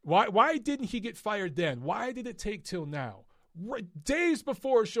ago? Why didn't he get fired then? Why did it take till now? Days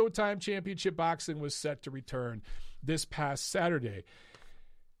before Showtime Championship Boxing was set to return this past Saturday.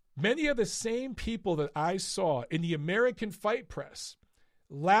 Many of the same people that I saw in the American Fight Press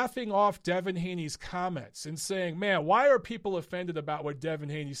laughing off Devin Haney's comments and saying, man, why are people offended about what Devin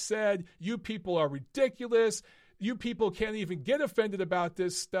Haney said? You people are ridiculous. You people can't even get offended about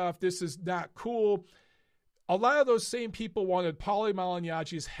this stuff. This is not cool. A lot of those same people wanted Paulie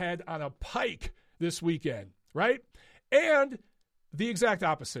Malignaggi's head on a pike this weekend, right? And the exact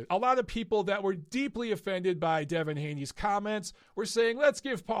opposite. A lot of people that were deeply offended by Devin Haney's comments were saying, let's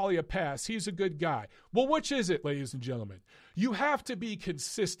give Paulie a pass. He's a good guy. Well, which is it, ladies and gentlemen? You have to be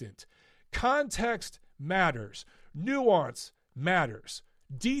consistent. Context matters. Nuance matters.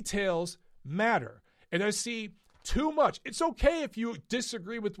 Details matter. And I see too much. It's okay if you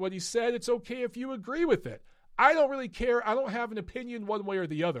disagree with what he said. It's okay if you agree with it. I don't really care. I don't have an opinion one way or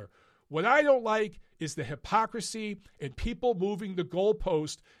the other. What I don't like is the hypocrisy and people moving the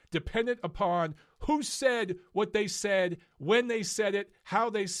goalpost dependent upon who said what they said, when they said it, how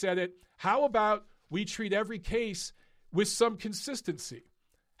they said it. How about we treat every case with some consistency?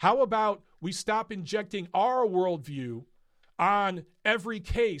 How about we stop injecting our worldview on every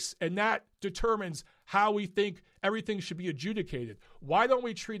case, and that determines how we think everything should be adjudicated? Why don't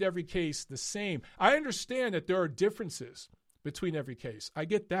we treat every case the same? I understand that there are differences between every case. I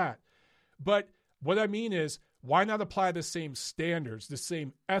get that. But what I mean is, why not apply the same standards, the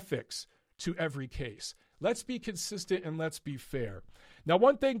same ethics to every case? Let's be consistent and let's be fair. Now,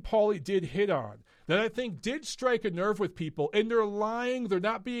 one thing Paulie did hit on that I think did strike a nerve with people, and they're lying, they're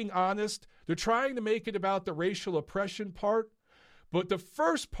not being honest, they're trying to make it about the racial oppression part. But the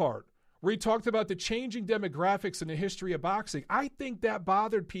first part, where he talked about the changing demographics in the history of boxing, I think that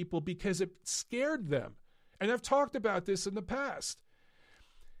bothered people because it scared them. And I've talked about this in the past.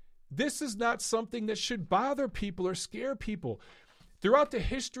 This is not something that should bother people or scare people. Throughout the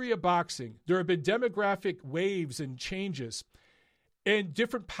history of boxing, there have been demographic waves and changes and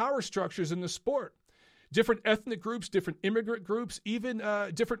different power structures in the sport. Different ethnic groups, different immigrant groups, even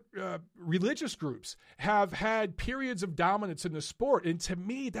different religious groups have had periods of dominance in the sport. And to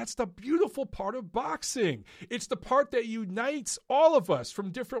me, that's the beautiful part of boxing. It's the part that unites all of us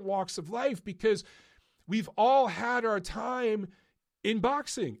from different walks of life because we've all had our time in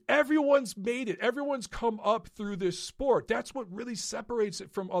boxing. Everyone's made it. Everyone's come up through this sport. That's what really separates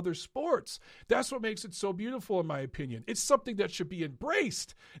it from other sports. That's what makes it so beautiful, in my opinion. It's something that should be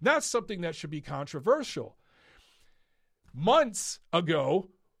embraced, not something that should be controversial. Months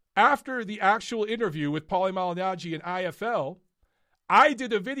ago, after the actual interview with Paulie Malignaggi and IFL, I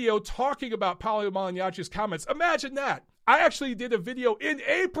did a video talking about Paulie Malignaggi's comments. Imagine that. I actually did a video in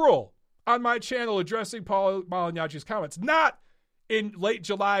April on my channel addressing Paulie Malignaggi's comments, not in late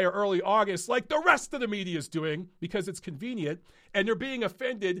July or early August, like the rest of the media is doing because it's convenient, and they're being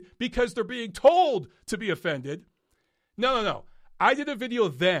offended because they're being told to be offended. No. I did a video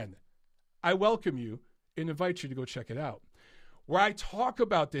then. I welcome you. and invite you to go check it out, where I talk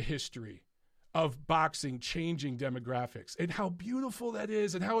about the history of boxing changing demographics and how beautiful that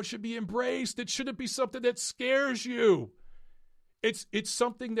is and how it should be embraced. It shouldn't be something that scares you. It's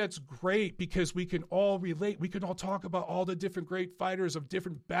something that's great because we can all relate. We can all talk about all the different great fighters of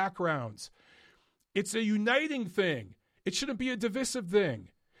different backgrounds. It's a uniting thing. It shouldn't be a divisive thing.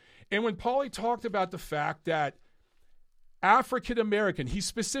 And when Paulie talked about the fact that African American, he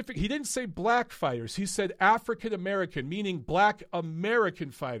didn't say black fighters, he said African American, meaning black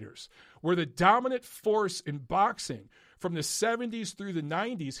American fighters, were the dominant force in boxing from the 70s through the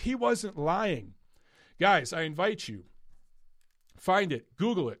 90s. He wasn't lying. Guys, I invite you, find it,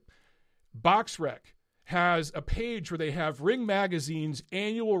 Google it. BoxRec has a page where they have Ring Magazine's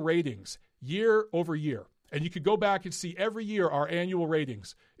annual ratings year over year. And you can go back and see every year our annual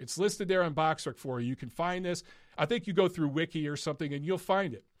ratings. It's listed there on BoxRec for you. You can find this. I think you go through Wiki or something and you'll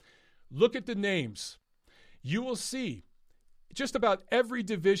find it. Look at the names. You will see just about every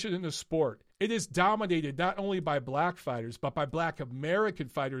division in the sport. It is dominated not only by black fighters, but by black American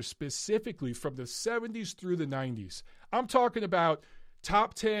fighters specifically from the 70s through the 90s. I'm talking about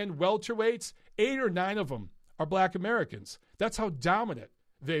top 10 welterweights, 8 or 9 of them are black Americans. That's how dominant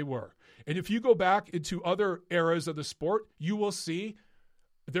they were. And if you go back into other eras of the sport, you will see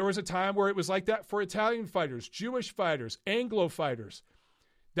there was a time where it was like that for Italian fighters, Jewish fighters, Anglo fighters.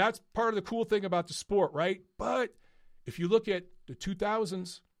 That's part of the cool thing about the sport, right? But if you look at the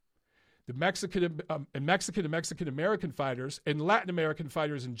 2000s, the Mexican and Mexican American fighters and Latin American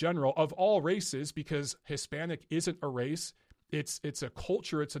fighters in general of all races, because Hispanic isn't a race, it's a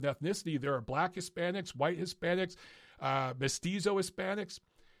culture, it's an ethnicity. There are black Hispanics, white Hispanics, mestizo Hispanics,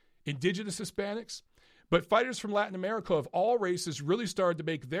 indigenous Hispanics. But fighters from Latin America of all races really started to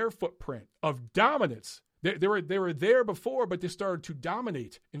make their footprint of dominance. They were there before, but they started to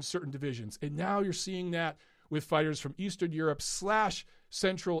dominate in certain divisions. And now you're seeing that with fighters from Eastern Europe /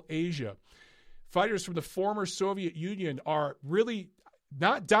 Central Asia. Fighters from the former Soviet Union are really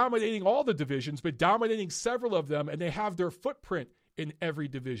not dominating all the divisions, but dominating several of them, and they have their footprint in every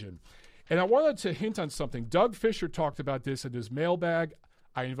division. And I wanted to hint on something. Doug Fisher talked about this in his mailbag.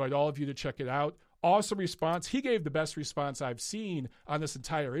 I invite all of you to check it out. Awesome response. He gave the best response I've seen on this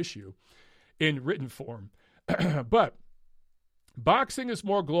entire issue in written form. But boxing is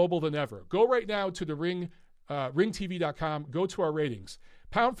more global than ever. Go right now to the ringtv.com. Go to our ratings.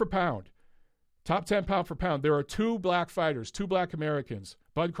 Pound for pound, top 10 pound for pound. There are 2 black fighters, 2 black Americans,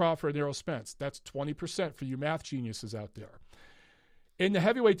 Bud Crawford and Errol Spence. That's 20% for you math geniuses out there. In the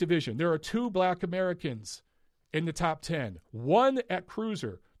heavyweight division, there are 2 black Americans in the top 10. 1 at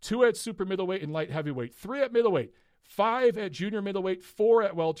cruiser, 2 at super middleweight and light heavyweight, 3 at middleweight, 5 at junior middleweight, 4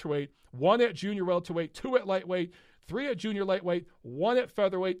 at welterweight, 1 at junior welterweight, 2 at lightweight, 3 at junior lightweight, 1 at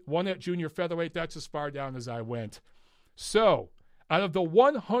featherweight, 1 at junior featherweight. That's as far down as I went. So, out of the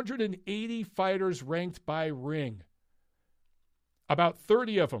 180 fighters ranked by Ring, about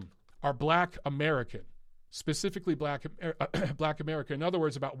 30 of them are black American, specifically black American. In other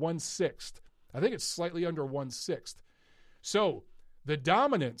words, about 1/6. I think it's slightly under 1/6. So the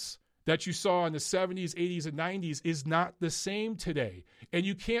dominance that you saw in the 70s, 80s, and 90s is not the same today. And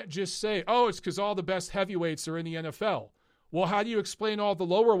you can't just say, oh, it's because all the best heavyweights are in the NFL. Well, how do you explain all the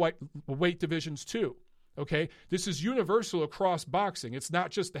lower weight divisions too? Okay, this is universal across boxing. It's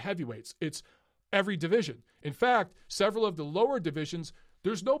not just the heavyweights. It's every division. In fact, several of the lower divisions,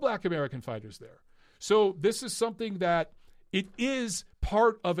 there's no black American fighters there. So this is something that it is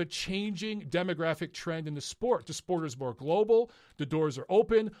part of a changing demographic trend in the sport. The sport is more global. The doors are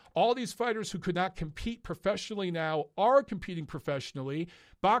open. All these fighters who could not compete professionally now are competing professionally.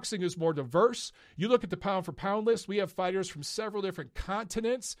 Boxing is more diverse. You look at the pound-for-pound list, we have fighters from several different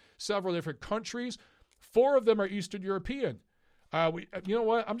continents, several different countries. 4 of them are Eastern European. You know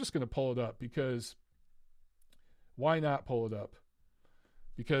what? I'm just going to pull it up because why not pull it up?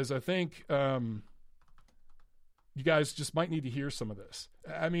 Because I think you guys just might need to hear some of this.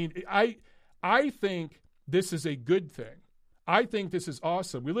 I mean, I think this is a good thing. I think this is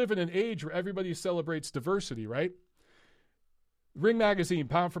awesome. We live in an age where everybody celebrates diversity, right? Ring Magazine,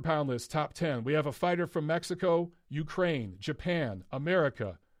 pound for pound list, top 10. We have a fighter from Mexico, Ukraine, Japan,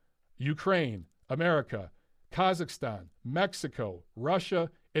 America, Ukraine, America, Kazakhstan, Mexico,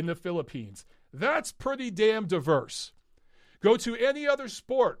 Russia, and the Philippines. That's pretty damn diverse. Go to any other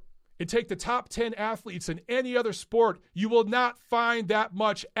sport and take the top 10 athletes in any other sport, you will not find that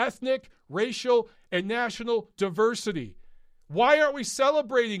much ethnic, racial, and national diversity. Why aren't we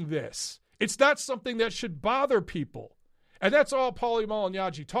celebrating this? It's not something that should bother people. And that's all Paulie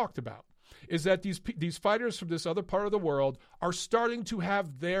Malignaggi talked about. is that these fighters from this other part of the world are starting to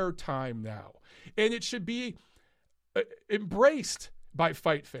have their time now. And it should be embraced by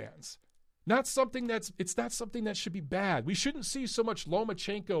fight fans. It's not something that should be bad. We shouldn't see so much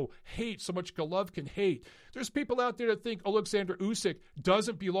Lomachenko hate, so much Golovkin hate. There's people out there that think Alexander Usyk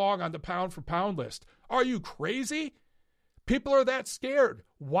doesn't belong on the pound-for-pound list. Are you crazy? People are that scared.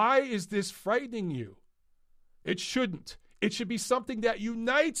 Why is this frightening you? It shouldn't. It should be something that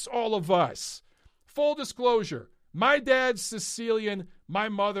unites all of us. Full disclosure, my dad's Sicilian, my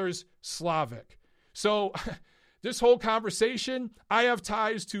mother's Slavic. So this whole conversation, I have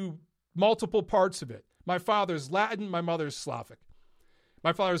ties to multiple parts of it. My father's Latin, my mother's Slavic.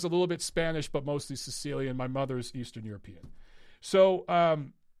 My father's a little bit Spanish, but mostly Sicilian. My mother's Eastern European. So I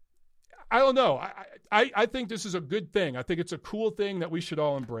don't know. I think this is a good thing. I think it's a cool thing that we should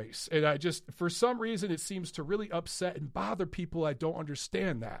all embrace. And I just, for some reason, it seems to really upset and bother people. I don't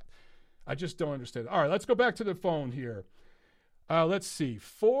understand that. I just don't understand. All right, let's go back to the phone here. Let's see.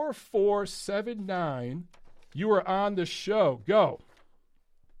 4479. You are on the show. Go.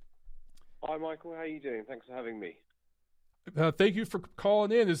 Hi, Michael. How are you doing? Thanks for having me. Thank you for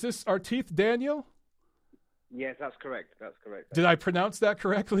calling in. Is this Artith Daniel? Yes, that's correct. That's correct. Did I pronounce that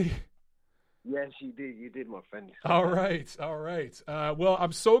correctly? Yes, you did. You did, my friend. All right. Well,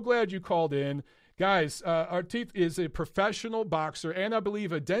 I'm so glad you called in. Guys, Artith is a professional boxer and I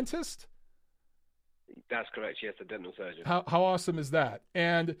believe a dentist? That's correct. Yes, a dental surgeon. How awesome is that?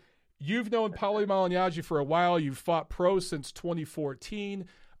 And you've known Paulie Malignaggi for a while. You've fought pro since 2014.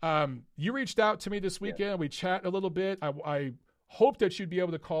 You reached out to me this weekend. Yeah. We chat a little bit. I hope that you'd be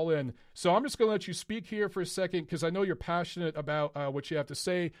able to call in. So I'm just going to let you speak here for a second because I know you're passionate about what you have to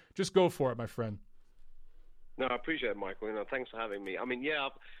say. Just go for it, my friend. No, I appreciate it, Michael. Thanks for having me. I mean, yeah,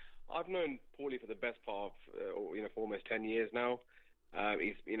 I've known Paulie for the best part of, for almost 10 years now.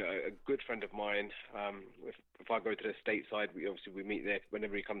 He's, a good friend of mine. If I go to the stateside, we meet there.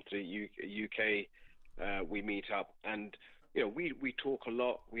 Whenever he comes to the UK, we meet up. And we talk a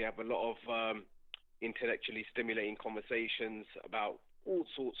lot. We have a lot of intellectually stimulating conversations about all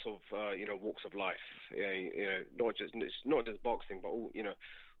sorts of walks of life. Not just boxing, but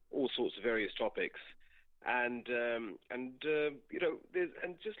all sorts of various topics. And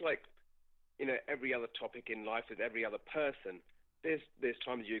just like every other topic in life with every other person, there's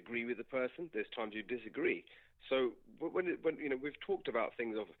times you agree with the person, there's times you disagree. So when we've talked about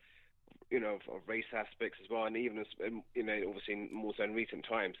things of race aspects as well, and even obviously more so in recent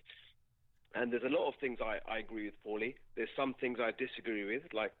times. And there's a lot of things I agree with Paulie. There's some things I disagree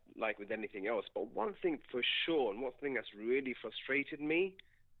with, like with anything else. But one thing for sure, and one thing that's really frustrated me,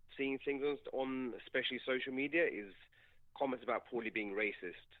 seeing things on especially social media, is comments about Paulie being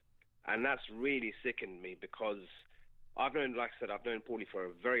racist. And that's really sickened me because I've known Paulie for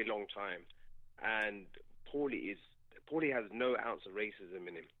a very long time, and Paulie has no ounce of racism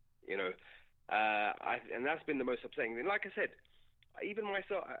in him. And that's been the most upsetting thing. Like I said, even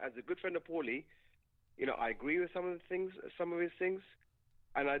myself, as a good friend of Paulie, I agree with some of his things,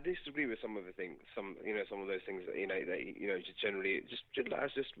 and I disagree with some of the things, some of those things that just generally, just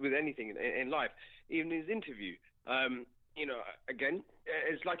with anything in life, even his interview. Again,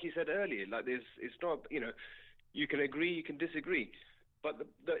 it's like you said earlier, it's not, you can agree, you can disagree, but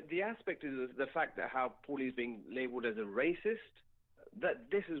the aspect is the fact that how Paulie is being labeled as a racist.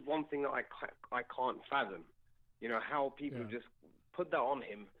 That this is one thing that I can't fathom. How people just put that on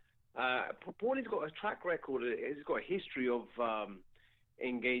him. Paulie's got a track record. He's got a history of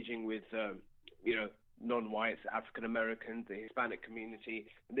engaging with non-whites, African Americans, the Hispanic community.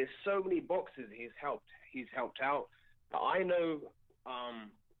 There's so many boxes he's helped out. But I know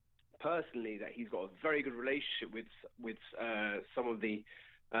personally that he's got a very good relationship with some of the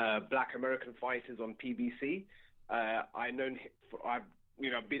Black American fighters on PBC. I've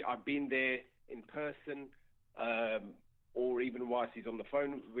been there in person, or even whilst he's on the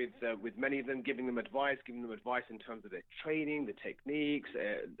phone with many of them, giving them advice in terms of their training, the techniques,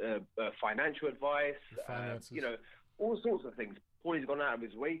 financial advice, all sorts of things. Paulie's gone out of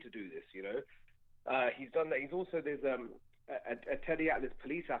his way to do this. He's done that. He's also there's a Teddy Atlas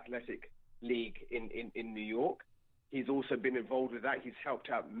Police Athletic League in New York. He's also been involved with that. He's helped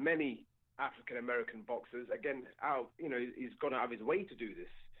out many African American boxers. Again, he's gone out of his way to do this.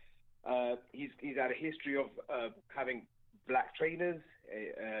 He's had a history of having black trainers.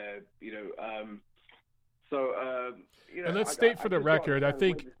 And let's state for the record, I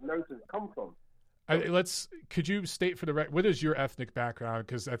think. Where this notice come from? Could you state for the record, what is your ethnic background?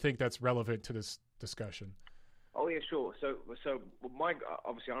 Because I think that's relevant to this discussion. Oh yeah, sure. So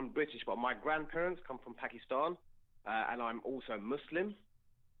obviously I'm British, but my grandparents come from Pakistan, and I'm also Muslim.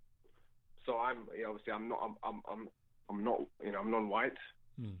 So obviously I'm not I'm non-white.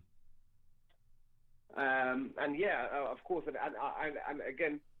 And yeah, of course, and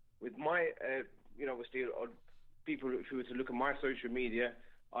again with my obviously people who were to look at my social media,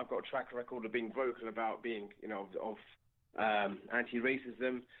 I've got a track record of being vocal about being of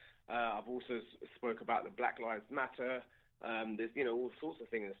anti-racism. I've also spoke about the Black Lives Matter. There's all sorts of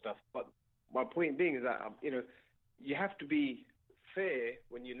things and stuff. But my point being is that you have to be fair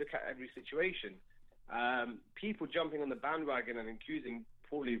when you look at every situation. People jumping on the bandwagon and accusing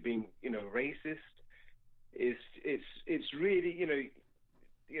Paulie of being racist it's really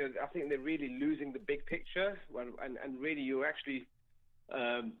I think they're really losing the big picture, and really you're actually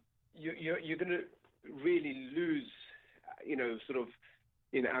you're going to really lose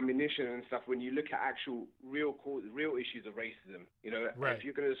ammunition and stuff when you look at actual real issues of racism. Right. If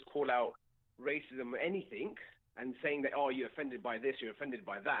you're going to just call out racism or anything and saying that you're offended by this, you're offended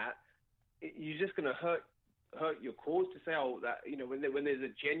by that, you're just going to hurt your cause to say that when there's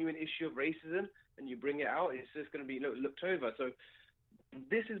a genuine issue of racism and you bring it out, it's just going to be looked over. So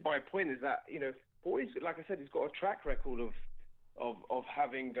this is my point, is that Paulie's, like I said, he's got a track record of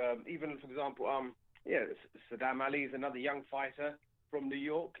having even, for example, Saddam Ali is another young fighter from New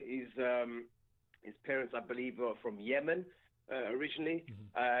York. His parents, I believe, are from Yemen originally.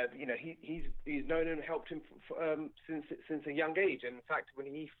 He's known and helped him since a young age. And in fact, when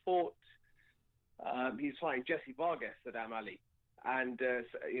he fought, he's fighting Jesse Vargas, Saddam Ali, and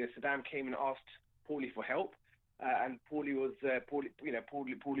Saddam came and asked Paulie for help, and Paulie was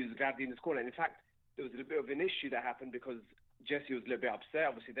gladly in his corner. And in fact, there was a bit of an issue that happened because Jesse was a little bit upset.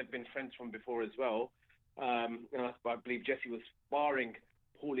 Obviously, they've been friends from before as well. I believe Jesse was sparring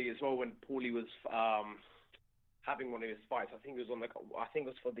Paulie as well when Paulie was having one of his fights. I think it was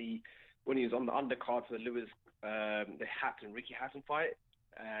when he was on the undercard for the Ricky Hatton fight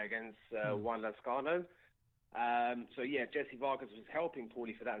against Juan Lascano. So yeah, Jesse Vargas was helping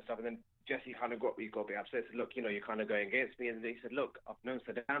Paulie for that and stuff, and then Jesse kind of got a bit upset. Said, "Look, you're kind of going against me." And he said, "Look, I've known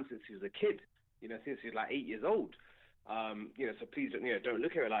Saddam since he was a kid. Since he was like 8 years old. So please don't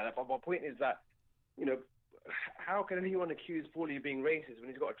look at it like that." But my point is that, how can anyone accuse Paulie of being racist when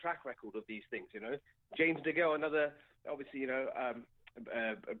he's got a track record of these things? James DeGale, another obviously a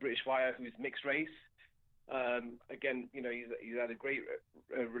British fighter who's mixed race. Again, he's had a great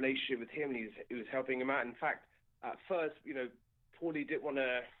relationship with him, and he was helping him out. In fact, at first, Paulie didn't want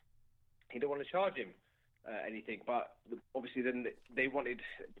to charge him anything, but obviously then they wanted,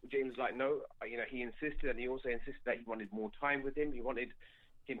 James was like, no, he insisted, and he also insisted that he wanted more time with him. He wanted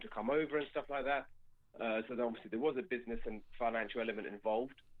him to come over and stuff like that. So then obviously there was a business and financial element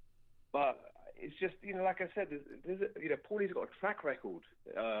involved, but it's just like I said, Paulie's got a track record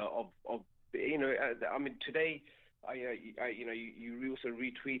of I mean, today, you also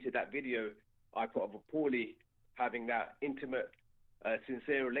retweeted that video I put of Paulie having that intimate,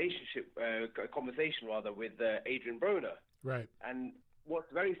 sincere relationship, conversation rather, with Adrian Broner. Right. And what's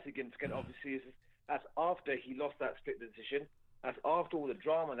very significant, obviously, is that's after he lost that split decision. That's after all the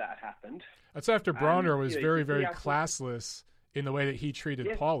drama that had happened. That's after Broner was very, very classless in the way that he treated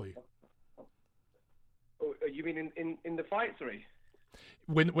Paulie. Oh, you mean in the fight, sorry?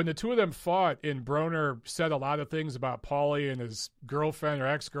 When the two of them fought, and Broner said a lot of things about Paulie and his girlfriend or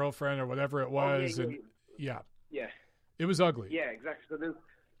ex-girlfriend or whatever it was, yeah. It was ugly. Yeah, exactly. So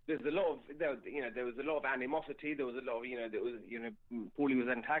there's a lot of there was a lot of animosity. There was a lot of Paulie was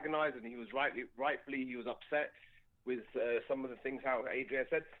antagonized, and he was rightfully he was upset with some of the things how Adrian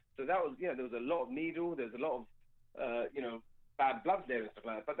said. So that was there was a lot of needle. There was a lot of bad blood there and stuff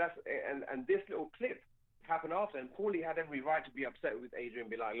like that. But that's and this little clip happened after, and Paulie had every right to be upset with Adrian and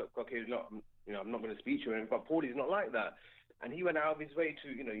be like, look, okay, look, I'm not going to speak to him. But Paulie's not like that, and he went out of his way to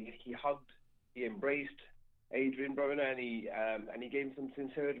he hugged, he embraced Adrian Broner, and he gave him some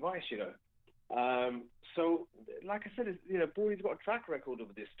sincere advice. So like I said, Paulie's got a track record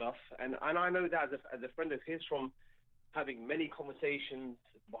of this stuff, and I know that as a friend of his from having many conversations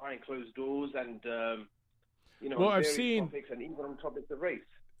behind closed doors, and well, on I've various seen topics, and even on topics of race.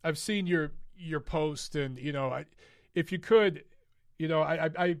 I've seen your post, and if you could,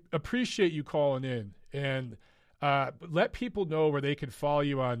 I appreciate you calling in, and let people know where they can follow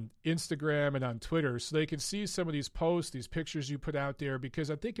you on Instagram and on Twitter, so they can see some of these posts, these pictures you put out there,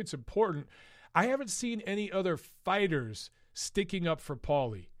 because I think it's important. I haven't seen any other fighters sticking up for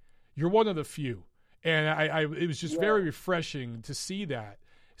Paulie. You're one of the few, and it was just very refreshing to see that.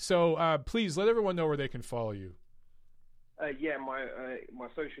 So please let everyone know where they can follow you. My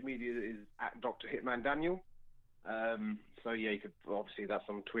social media is at Dr. Hitman Daniel. So you could obviously, that's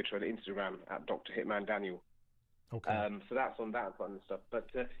on Twitter and Instagram at Dr. Hitman Daniel. Okay. So that's on that front and stuff. But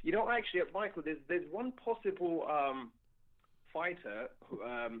actually, Michael, there's one possible fighter,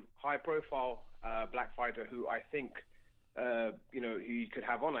 high-profile black fighter, who I think who you could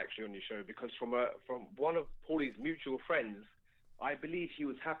have on actually on your show, because from one of Paulie's mutual friends, I believe he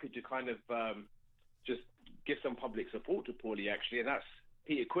was happy to kind of just give some public support to Paulie actually, and that's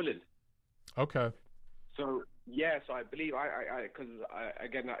Peter Quillen. Okay. So so I believe because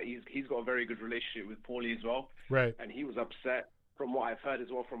he's got a very good relationship with Paulie as well, Right. and he was upset from what I've heard as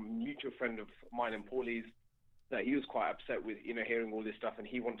well from a mutual friend of mine and Paulie's, that he was quite upset with hearing all this stuff, and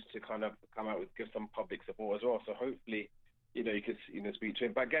he wanted to kind of come out with give some public support as well. So hopefully, you could speak to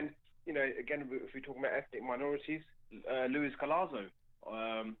him. But again, if we're talking about ethnic minorities, Luis Collazo,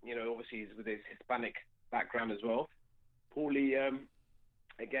 obviously he's with his Hispanic background as well. Paulie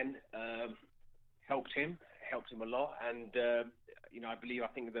helped him a lot, and I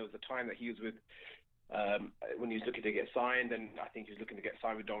think there was a time that he was with when he was looking to get signed, and I think he was looking to get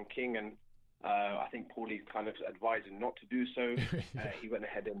signed with Don King, and I think Paulie kind of advised him not to do so. He went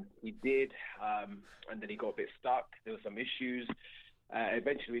ahead and he did, and then he got a bit stuck. There were some issues.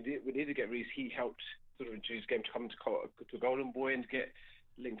 Eventually, we did get released. He helped sort of introduce game to come to Golden Boy and get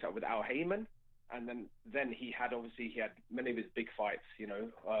linked up with Al Heyman, and then he had many of his big fights,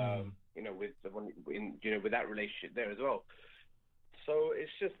 with that relationship there as well. So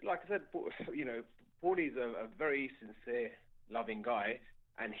it's just like I said, Paulie's a very sincere, loving guy.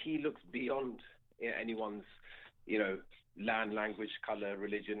 And he looks beyond anyone's, land, language, color,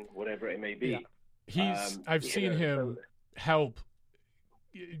 religion, whatever it may be. Yeah. I've seen him help.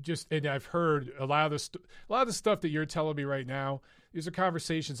 And I've heard a lot of the stuff that you're telling me right now. These are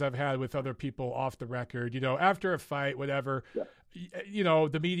conversations I've had with other people off the record. After a fight, whatever. Yeah.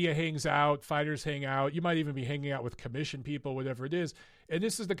 The media hangs out, fighters hang out. You might even be hanging out with commission people, whatever it is. And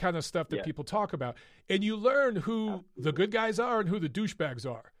this is the kind of stuff that people talk about. And you learn who the good guys are and who the douchebags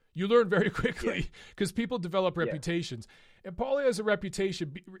are. You learn very quickly because people develop reputations. And Paulie has a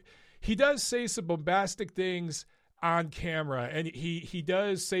reputation. He does say some bombastic things on camera, and he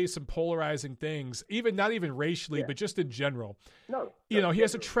does say some polarizing things, not even racially, but just in general. He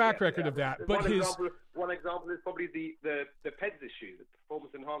has a track record of that. But one example is probably the PEDS issue, the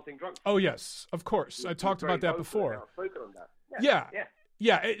performance enhancing drugs. Oh yes, of course. I talked about that before. I've spoken on that.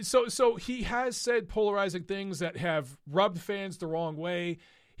 Yeah. So he has said polarizing things that have rubbed fans the wrong way.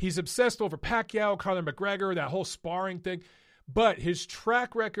 He's obsessed over Pacquiao, Conor McGregor, that whole sparring thing. But his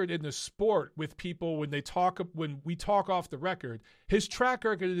track record in the sport with people when we talk off the record, his track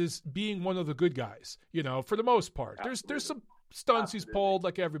record is being one of the good guys, for the most part. There's some stunts he's pulled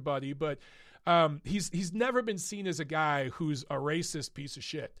like everybody, but he's never been seen as a guy who's a racist piece of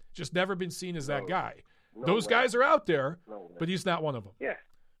shit. Just never been seen as that guy. Those guys are out there, but he's not one of them. Yeah.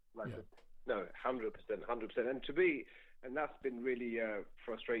 No, 100%. And that's been really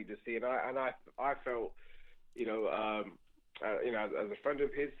frustrating to see. And I felt, as a friend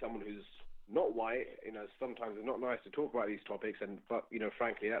of his, someone who's not white, sometimes it's not nice to talk about these topics, but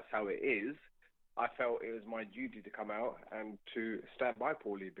frankly, that's how it is. I felt it was my duty to come out and to stand by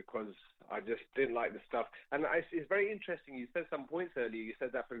Paulie, because I just didn't like the stuff. And it's very interesting. You said some points earlier. You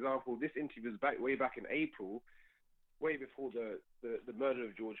said that, for example, this interview was way back in April, way before the murder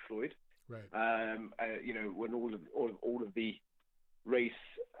of George Floyd. Right. When all of the race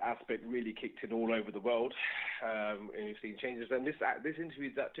aspect really kicked in all over the world, and you've seen changes. And this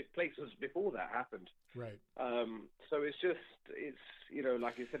interview that took place was before that happened. Right. So it's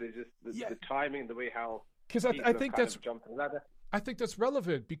like you said, it's just the timing, the way how. Because I think that's jumped the ladder. I think that's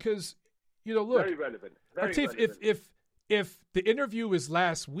relevant because, look, very relevant. If the interview was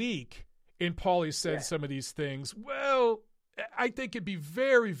last week and Paulie said some of these things, well, I think it'd be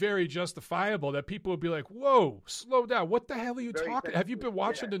very, very justifiable that people would be like, whoa, slow down. What the hell are you talking? Have you been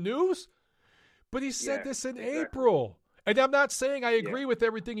watching the news? But he said this in April. And I'm not saying I agree with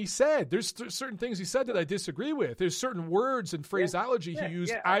everything he said. There's certain things he said that I disagree with. There's certain words and phraseology he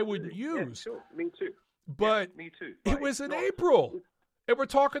used I wouldn't use. Yeah, sure. Me too. But me too. It was in April. And we're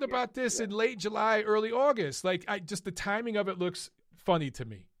talking about this in late July, early August. Like, the timing of it looks funny to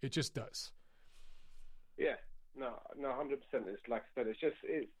me. It just does. Yeah. No, 100%. It's like I said.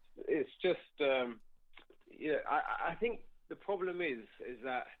 It's just. I think the problem is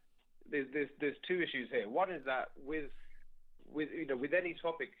that there's two issues here. One is that with any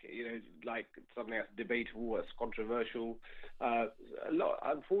topic, like something that's debatable, that's controversial,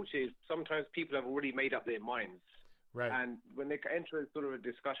 unfortunately, sometimes people have already made up their minds. Right. And when they enter sort of a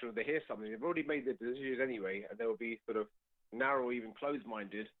discussion or they hear something, they've already made their decisions anyway, and they'll be sort of narrow, even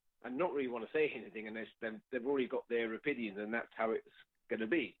closed-minded, and not really want to say anything, and they've already got their opinions, and that's how it's going to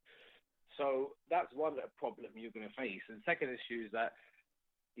be. So that's one problem you're going to face. And second issue is that,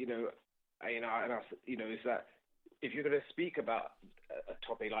 is that if you're going to speak about a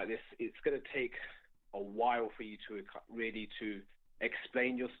topic like this, it's going to take a while for you to really to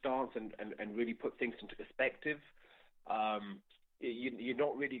explain your stance and really put things into perspective. You're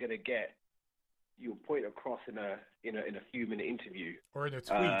not really going to get your point across in a few minute interview or in a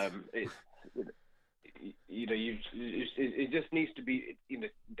tweet. It just needs to be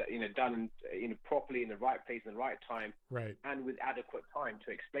done properly in the right place in the right time, right, and with adequate time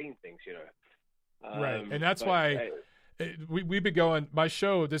to explain things. Right, and that's why we've been going. My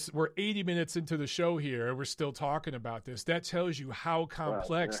show, we're 80 minutes into the show here, and we're still talking about this. That tells you how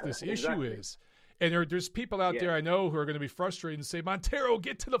complex this issue is. And there's people out there I know who are going to be frustrated and say, Montero,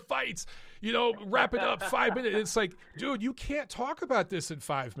 get to the fights. Wrap it up 5 minutes. It's like, dude, you can't talk about this in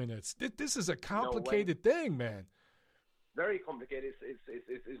 5 minutes. This is a complicated thing, man. Very complicated.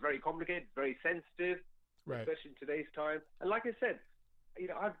 It's very complicated, very sensitive, right, especially in today's time. And like I said,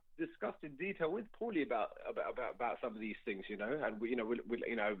 I've discussed in detail with Paulie about some of these things, and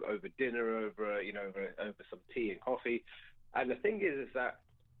over dinner, over some tea and coffee. And the thing is that,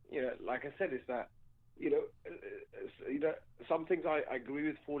 like I said, is that, some things I agree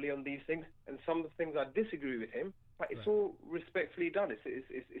with Paulie on these things, and some of the things I disagree with him. But it's all respectfully done.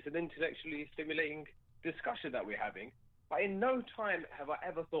 It's an intellectually stimulating discussion that we're having. But in no time have I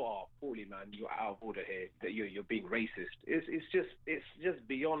ever thought, Paulie, man, you're out of order here. That you're being racist. It's just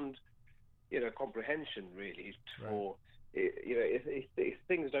beyond, comprehension, really. For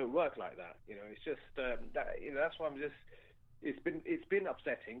things don't work like that. It's just that's why I'm just. It's been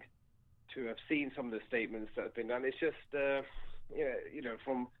upsetting to have seen some of the statements that have been done. It's just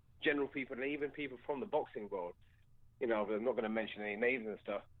from general people and even people from the boxing world. I'm not going to mention any names and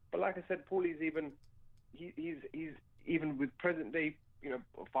stuff. But like I said, Paulie's he's even with present day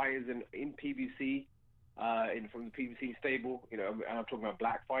fighters in PBC, from the PBC stable. And I'm talking about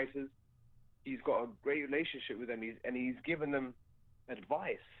black fighters. He's got a great relationship with them. He's given them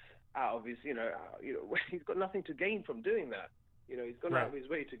advice out of his, he's got nothing to gain from doing that. He's gone out of his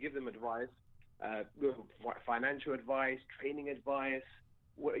way to give them advice, financial advice, training advice,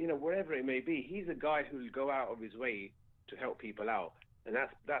 whatever it may be. He's a guy who'll go out of his way to help people out, and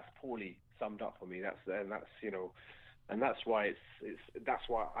that's Paulie summed up for me. That's why that's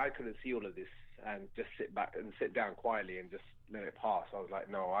why I couldn't see all of this and just sit down quietly and just let it pass. I was like,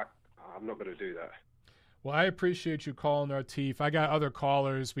 no, I'm not going to do that. Well, I appreciate you calling, Artif. I got other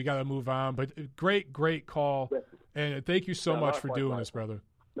callers. We got to move on, but great call. Yes. And thank you so much for doing this, brother.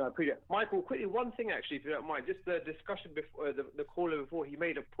 No, I appreciate it. Michael, quickly, one thing, actually, if you don't mind. Just the discussion before, the caller before, he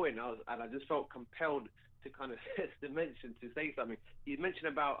made a point, and I just felt compelled to kind of say something. He mentioned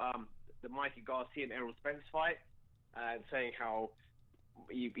about the Mikey Garcia and Errol Spence fight, and saying how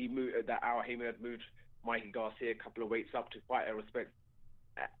he moved, that Al Haymon had moved Mikey Garcia a couple of weights up to fight Errol Spence.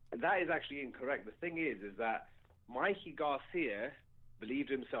 That is actually incorrect. The thing is that Mikey Garcia believed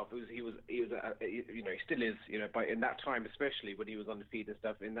himself. He still is, but in that time, especially when he was undefeated and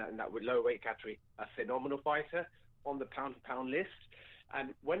stuff, in that low weight category, a phenomenal fighter on the pound-for-pound list.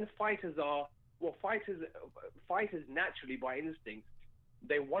 And when fighters naturally by instinct,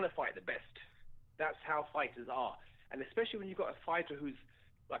 they want to fight the best. That's how fighters are. And especially when you've got a fighter who's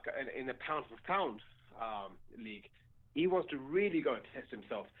like in a pound-for-pound league, he wants to really go and test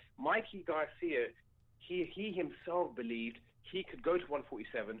himself. Mikey Garcia, he himself believed he could go to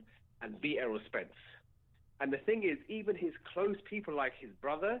 147 and beat Errol Spence. And the thing is, even his close people like his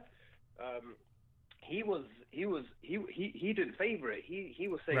brother, he didn't favor it. He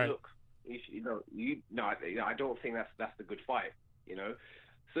was saying, look, I don't think that's the good fight,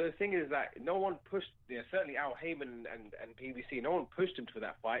 So the thing is that no one pushed, certainly Al Haymon and PBC, no one pushed him to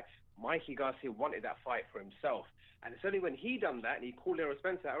that fight. Mikey Garcia wanted that fight for himself. And it's only when he done that and he called Errol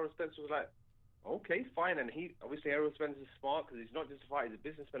Spence out, Errol Spence was like, okay, fine. And obviously Errol Spence is smart because he's not just a fighter, he's a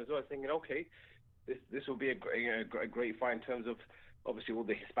businessman as well. Thinking, okay, this will be a great fight in terms of obviously all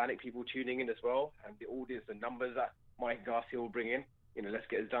the Hispanic people tuning in as well, and the audience, the numbers that Mike Garcia will bring in. Let's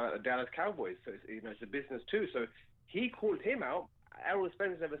get it done at the Dallas Cowboys. So it's a business too. So he called him out. Errol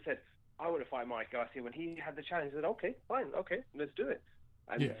Spence never said, I want to fight Mike Garcia. When he had the challenge, he said, okay, fine, okay, let's do it.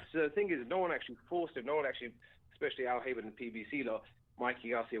 And so the thing is, no one actually forced him. No one actually, especially Al Haymon and PBC lot,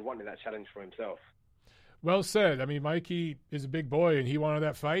 Mikey Garcia wanted that challenge for himself. Well said. I mean, Mikey is a big boy, and he wanted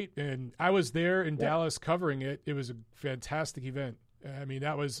that fight. And I was there in Dallas covering it. It was a fantastic event. I mean,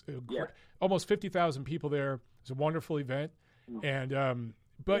 that was almost 50,000 people there. It was a wonderful event. And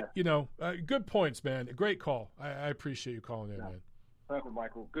good points, man. A great call. I appreciate you calling in, man. Perfect,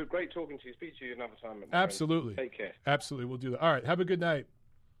 Michael. Great talking to you. Speak to you another time. Absolutely. Take care. Absolutely. We'll do that. All right. Have a good night.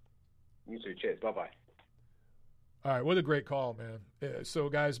 You too. Cheers. Bye-bye. All right, what a great call, man. So,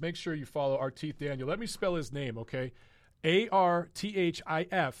 guys, make sure you follow Artith Daniel. Let me spell his name, okay?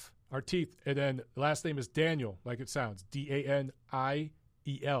 Arthif, Artith, and then the last name is Daniel, like it sounds, Daniel.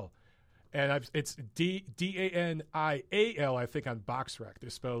 And it's Danial, I think, on BoxRec. They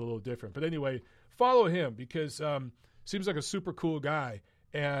spell it a little different. But anyway, follow him because seems like a super cool guy.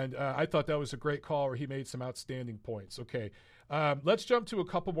 And I thought that was a great call where he made some outstanding points. Okay, let's jump to a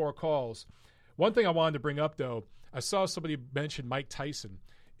couple more calls. One thing I wanted to bring up, though, I saw somebody mention Mike Tyson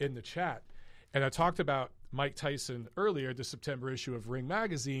in the chat. And I talked about Mike Tyson earlier, the September issue of Ring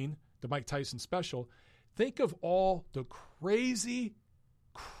Magazine, the Mike Tyson special. Think of all the crazy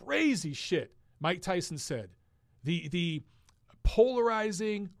shit Mike Tyson said. The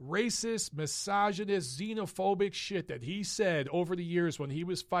polarizing, racist, misogynist, xenophobic shit that he said over the years when he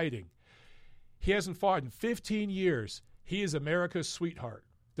was fighting. He hasn't fought in 15 years. He is America's sweetheart.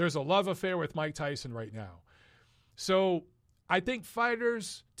 There's a love affair with Mike Tyson right now. So I think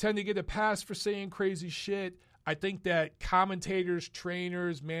fighters tend to get a pass for saying crazy shit. I think that commentators,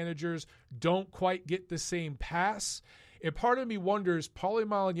 trainers, managers don't quite get the same pass. And part of me wonders, Paulie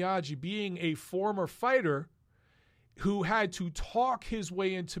Malignaggi, being a former fighter who had to talk his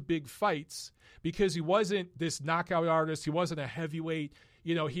way into big fights because he wasn't this knockout artist, he wasn't a heavyweight,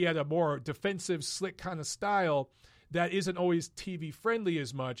 he had a more defensive, slick kind of style that isn't always TV friendly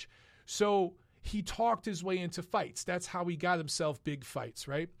as much. So he talked his way into fights. That's how he got himself big fights,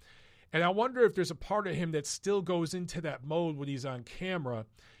 right? And I wonder if there's a part of him that still goes into that mode when he's on camera,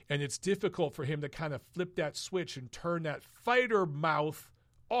 and it's difficult for him to kind of flip that switch and turn that fighter mouth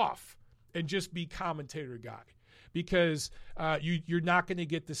off and just be commentator guy. Because you're not going to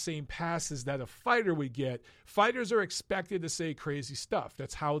get the same passes that a fighter would get. Fighters are expected to say crazy stuff.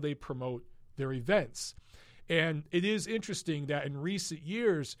 That's how they promote their events. And it is interesting that in recent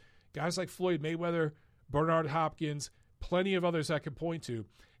years, guys like Floyd Mayweather, Bernard Hopkins, plenty of others I can point to,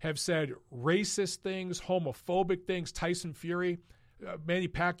 have said racist things, homophobic things. Tyson Fury, Manny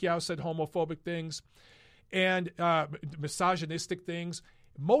Pacquiao said homophobic things, and misogynistic things.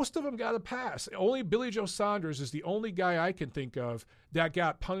 Most of them got a pass. Only Billy Joe Saunders is the only guy I can think of that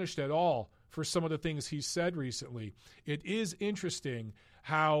got punished at all for some of the things he said recently. It is interesting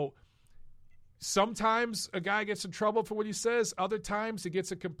how sometimes a guy gets in trouble for what he says. Other times he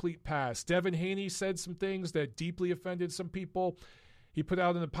gets a complete pass. Devin Haney said some things that deeply offended some people. He put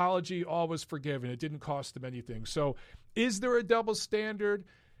out an apology. All was forgiven. It didn't cost him anything. So is there a double standard?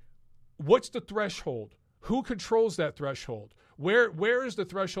 What's the threshold? Who controls that threshold? Where is the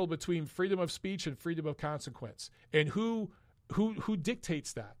threshold between freedom of speech and freedom of consequence? And who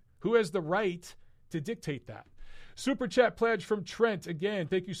dictates that? Who has the right to dictate that? Super Chat pledge from Trent. Again,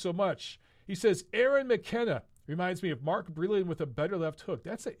 thank you so much. He says, Aaron McKenna reminds me of Mark Breland with a better left hook.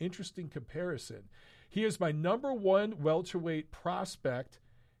 That's an interesting comparison. He is my number one welterweight prospect.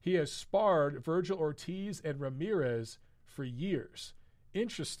 He has sparred Virgil Ortiz and Ramirez for years.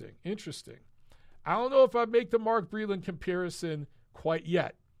 Interesting. I don't know if I'd make the Mark Breland comparison quite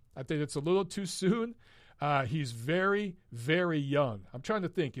yet. I think it's a little too soon. He's very, very young. I'm trying to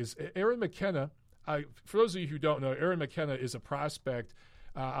think. Is Aaron McKenna, for those of you who don't know, Aaron McKenna is a prospect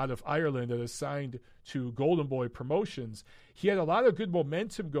out of Ireland that is signed to Golden Boy Promotions. He had a lot of good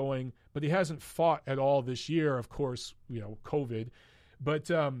momentum going, but he hasn't fought at all this year, of course, COVID. But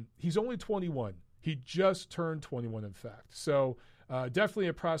he's only 21. He just turned 21, in fact. So definitely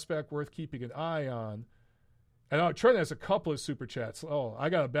a prospect worth keeping an eye on. And Trent has a couple of super chats. Oh, I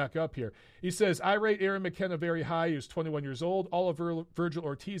got to back up here. He says, I rate Aaron McKenna very high. He was 21 years old. All of Virgil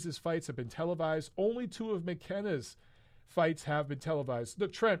Ortiz's fights have been televised. Only two of McKenna's fights have been televised.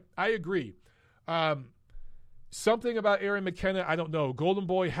 Look, Trent, I agree. Something about Aaron McKenna, I don't know. Golden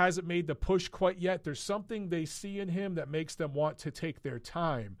Boy hasn't made the push quite yet. There's something they see in him that makes them want to take their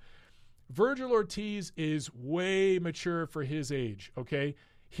time. Virgil Ortiz is way mature for his age, okay?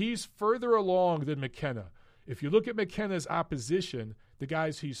 He's further along than McKenna. If you look at McKenna's opposition, the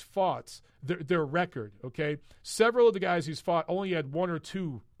guys he's fought, their record, okay? Several of the guys he's fought only had one or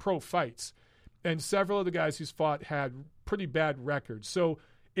two pro fights, and several of the guys he's fought had pretty bad records. So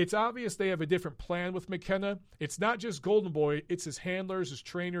it's obvious they have a different plan with McKenna. It's not just Golden Boy. It's his handlers, his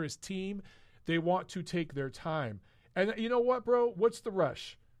trainer, his team. They want to take their time. And you know what, bro? What's the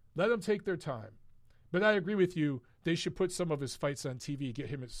rush? Let them take their time. But I agree with you. They should put some of his fights on TV, get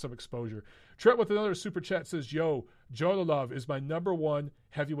him some exposure. Trent with another super chat says, yo, Joe is my number one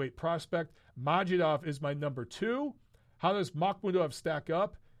heavyweight prospect. Majidov is my number two. How does Makhmudov stack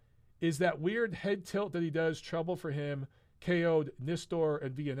up? Is that weird head tilt that he does trouble for him? KO'd Nistor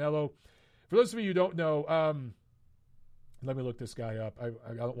and Villanello. For those of you who don't know, Let me look this guy up.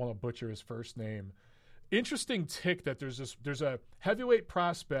 I don't want to butcher his first name. Interesting tick that there's a heavyweight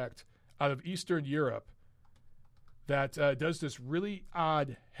prospect out of Eastern Europe that does this really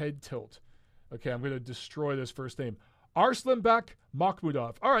odd head tilt. Okay, I'm going to destroy this first name. Arslanbek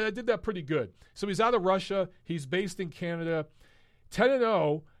Makhmudov. All right, I did that pretty good. So he's out of Russia. He's based in Canada.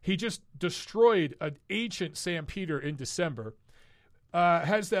 10-0. He just destroyed an ancient Sam Peter in December.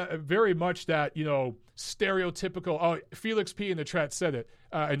 Has that very much that, stereotypical. Oh, Felix P in the chat said it.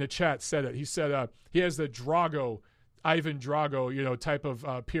 He said he has the Drago, Ivan Drago, type of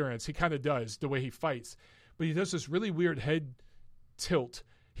appearance. He kind of does the way he fights, but he does this really weird head tilt.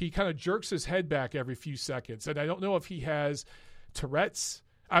 He kind of jerks his head back every few seconds, and I don't know if he has Tourette's.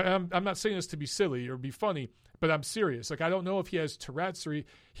 I'm not saying this to be silly or be funny, but I'm serious. Like, I don't know if he has Tourette's or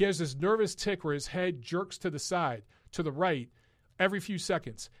he has this nervous tick where his head jerks to the side, to the right, every few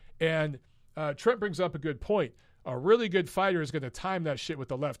seconds. And Trent brings up a good point. A really good fighter is going to time that shit with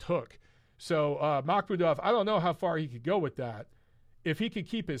the left hook. So Makhmudov, I don't know how far he could go with that. If he could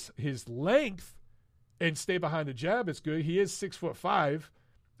keep his length and stay behind the jab, it's good. He is 6'5",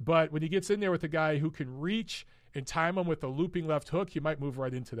 but when he gets in there with a guy who can reach and time him with a looping left hook, you might move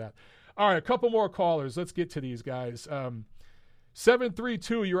right into that. All right, a couple more callers. Let's get to these guys.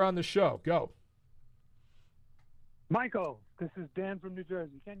 732, you're on the show. Go. Michael, this is Dan from New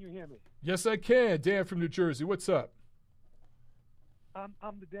Jersey. Can you hear me? Yes, I can. Dan from New Jersey. What's up? I'm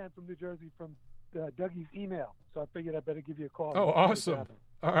the Dan from New Jersey from Dougie's email, so I figured I better give you a call. Oh, awesome.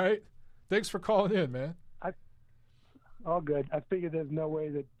 All right. Thanks for calling in, man. All good. I figured there's no way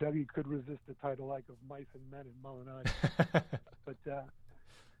that Dougie could resist the title like of Mice and Men in Molinari. But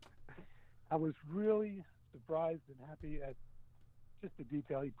I was really surprised and happy at just the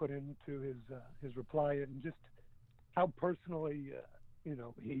detail he put into his reply and just how personally,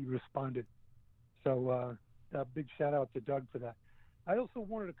 he responded. So a big shout out to Doug for that. I also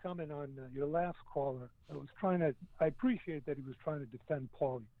wanted to comment on your last caller. I appreciate that he was trying to defend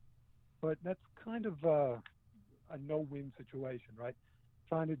Paulie, but that's kind of a no-win situation, right?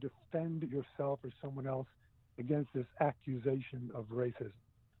 Trying to defend yourself or someone else against this accusation of racism.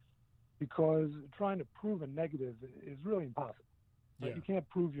 Because trying to prove a negative is really impossible. Right? Yeah. You can't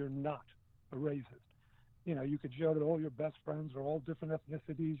prove you're not a racist. You could show that all your best friends are all different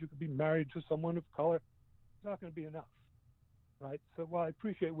ethnicities. You could be married to someone of color. It's not going to be enough, right? So while I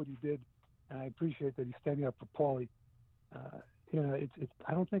appreciate what he did, and I appreciate that he's standing up for Paulie,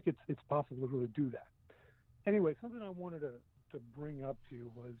 I don't think it's possible to really do that. Anyway, something I wanted to bring up to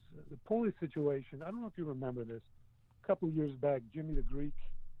you was the Paulie situation. I don't know if you remember this. A couple of years back, Jimmy the Greek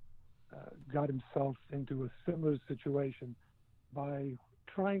got himself into a similar situation by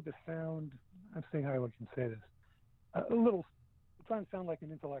trying to sound, I'm saying how I can say this, trying to sound like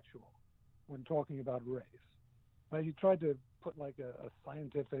an intellectual when talking about race. Right? He tried to put like a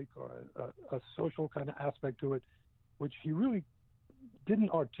scientific or a social kind of aspect to it, which he really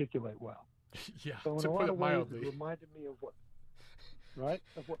didn't articulate well. Yeah, so in to a put lot it of ways, mildly. it reminded me of what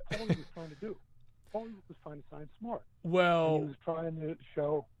Paulie was trying to do. Paulie was trying to sound smart. Well, and he was trying to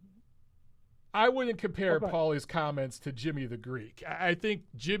show. I wouldn't compare Paulie's comments to Jimmy the Greek. I think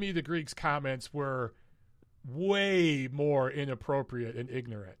Jimmy the Greek's comments were way more inappropriate and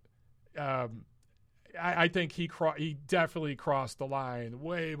ignorant. I think he definitely crossed the line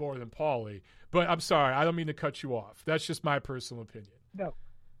way more than Paulie. But I'm sorry, I don't mean to cut you off. That's just my personal opinion.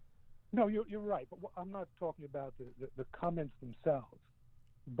 No, you're right. But I'm not talking about the comments themselves,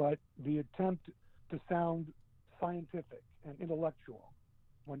 but the attempt to sound scientific and intellectual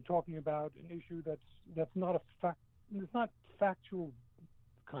when talking about an issue that's not it's not factual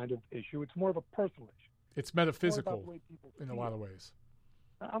kind of issue. It's more of a personal issue. It's metaphysical it's more about the way people in a lot of ways.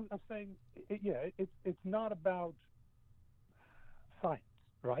 I'm saying, it's not about science,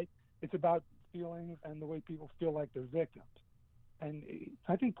 right? It's about feelings and the way people feel like they're victims. And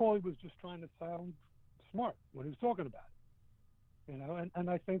I think Paulie was just trying to sound smart when he was talking about it, And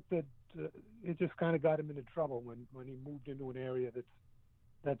I think that it just kind of got him into trouble when he moved into an area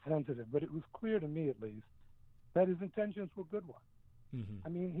that's sensitive. But it was clear to me, at least, that his intentions were good ones. Mm-hmm. I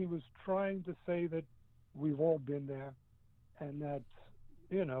mean, he was trying to say that we've all been there, and that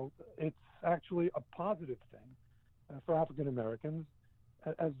it's actually a positive thing for African Americans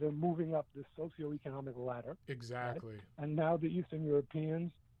as they're moving up this socioeconomic ladder. Exactly. Right? And now the Eastern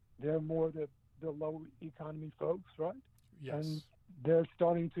Europeans, they're more the low economy folks, right? Yes. And they're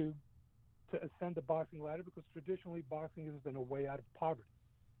starting to ascend the boxing ladder because traditionally boxing has been a way out of poverty,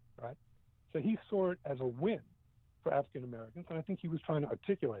 right? So he saw it as a win for African Americans, and I think he was trying to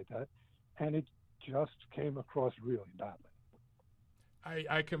articulate that, and it just came across really badly.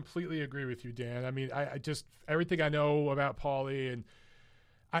 I completely agree with you, Dan. I mean, I just everything I know about Paulie, and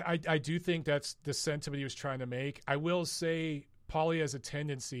I do think that's the sentiment he was trying to make. I will say Paulie has a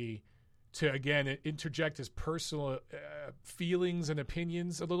tendency to, again, interject his personal feelings and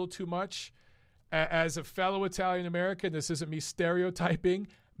opinions a little too much. As a fellow Italian-American, this isn't me stereotyping.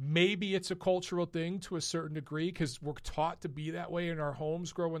 Maybe it's a cultural thing to a certain degree because we're taught to be that way in our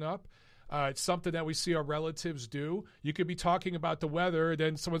homes growing up. It's something that we see our relatives do. You could be talking about the weather,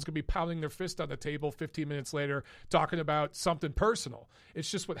 then someone's going to be pounding their fist on the table 15 minutes later talking about something personal.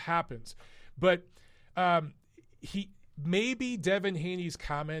 It's just what happens. But maybe Devin Haney's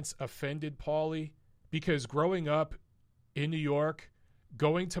comments offended Paulie because growing up in New York,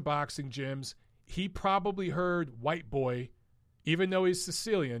 going to boxing gyms, he probably heard white boy, even though he's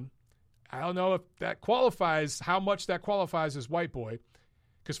Sicilian. I don't know if that qualifies, how much that qualifies as white boy,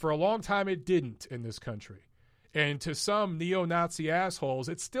 because for a long time it didn't in this country. And to some neo-Nazi assholes,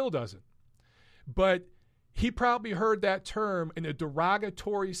 it still doesn't. But he probably heard that term in a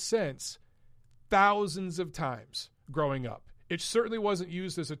derogatory sense thousands of times growing up. It certainly wasn't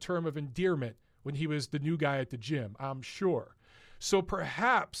used as a term of endearment when he was the new guy at the gym, I'm sure. So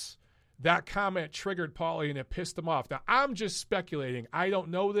perhaps that comment triggered Paulie and it pissed him off. Now, I'm just speculating. I don't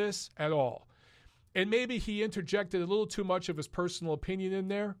know this at all. And maybe he interjected a little too much of his personal opinion in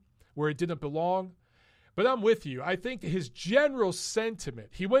there where it didn't belong. But I'm with you. I think his general sentiment,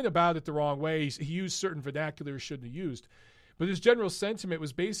 he went about it the wrong way. He used certain vernacular he shouldn't have used. But his general sentiment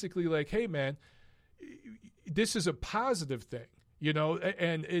was basically like, hey, man, this is a positive thing, you know,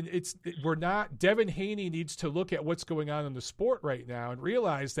 and we're not, Devin Haney needs to look at what's going on in the sport right now and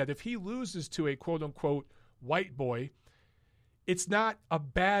realize that if he loses to a quote unquote white boy, it's not a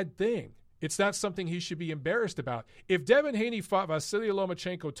bad thing. It's not something he should be embarrassed about. If Devin Haney fought Vasily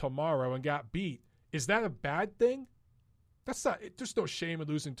Lomachenko tomorrow and got beat, is that a bad thing? That's not. There's no shame in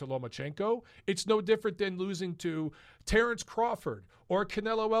losing to Lomachenko. It's no different than losing to Terrence Crawford or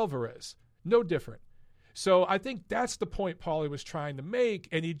Canelo Alvarez. No different. So I think that's the point Paulie was trying to make,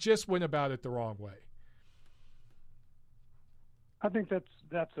 and he just went about it the wrong way. I think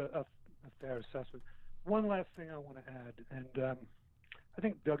that's a fair assessment. One last thing I want to add, and I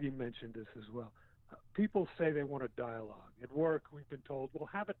think Dougie mentioned this as well. People say they want a dialogue. At work, we've been told, we'll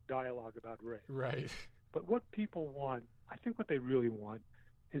have a dialogue about race. Right. But what people want, I think what they really want,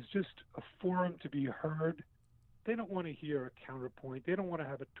 is just a forum to be heard. They don't want to hear a counterpoint. They don't want to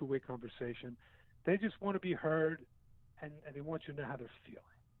have a two-way conversation. They just want to be heard, and they want you to know how they're feeling.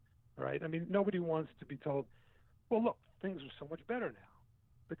 All right? I mean, nobody wants to be told, well, look, things are so much better now,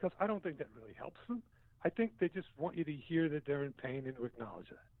 because I don't think that really helps them. I think they just want you to hear that they're in pain and to acknowledge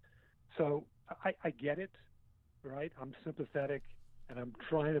that. So I get it, right? I'm sympathetic, and I'm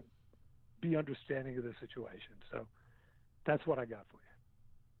trying to be understanding of the situation. So that's what I got for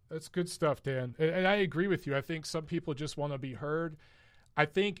you. That's good stuff, Dan. And I agree with you. I think some people just want to be heard. I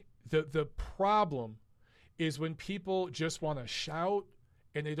think the problem is when people just want to shout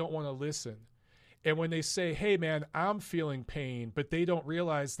and they don't want to listen. And when they say, hey, man, I'm feeling pain, but they don't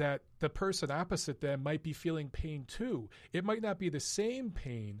realize that the person opposite them might be feeling pain too. It might not be the same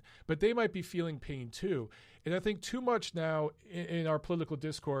pain, but they might be feeling pain too. And I think too much now in our political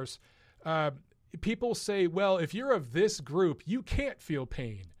discourse, people say, well, if you're of this group, you can't feel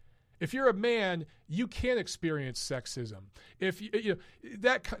pain. If you're a man, you can't experience sexism. If you know,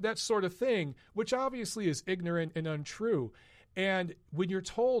 that sort of thing, which obviously is ignorant and untrue. And when you're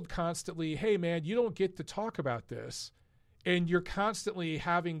told constantly, hey, man, you don't get to talk about this, and you're constantly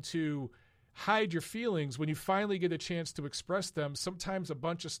having to hide your feelings, when you finally get a chance to express them, sometimes a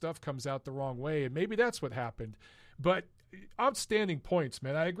bunch of stuff comes out the wrong way, and maybe that's what happened. But outstanding points,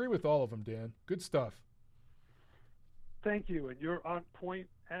 man. I agree with all of them, Dan. Good stuff. Thank you, and you're on point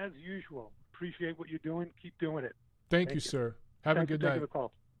as usual. Appreciate what you're doing. Keep doing it. Thank you, sir. Have a good night. The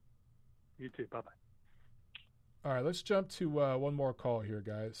call. You too. Bye-bye. All right, let's jump to one more call here,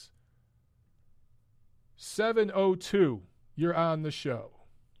 guys. 702, you're on the show.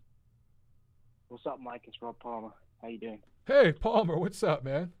 What's up, Mike? It's Rob Palmer. How you doing? Hey, Palmer, what's up,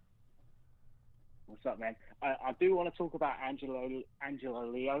 man? What's up, man? I do want to talk about Angelo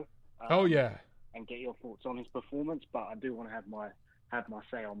Leo. Oh, yeah. And get your thoughts on his performance, but I do want to have my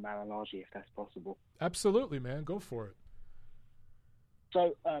say on Malignaggi, if that's possible. Absolutely, man. Go for it.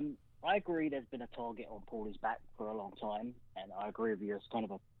 So, I agree there's been a target on Paulie's back for a long time, and I agree with you. It's kind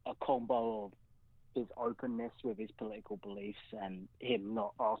of a combo of his openness with his political beliefs and him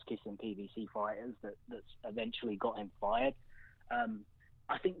not ass-kissing PBC fighters that's eventually got him fired.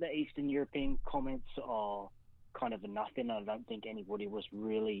 I think the Eastern European comments are kind of a nothing. I don't think anybody was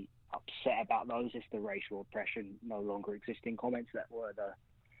really upset about those. It's the racial oppression no longer existing comments that were the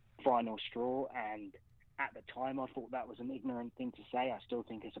final straw. And at the time, I thought that was an ignorant thing to say. I still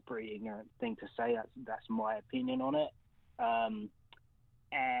think it's a pretty ignorant thing to say. That's my opinion on it.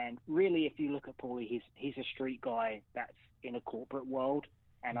 And really, if you look at Paulie, he's a street guy that's in a corporate world.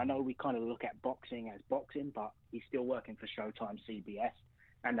 And I know we kind of look at boxing as boxing, but he's still working for Showtime CBS,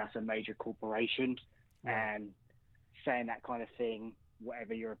 and that's a major corporation. Yeah. And saying that kind of thing,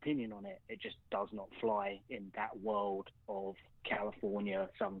 whatever your opinion on it, it just does not fly in that world of California,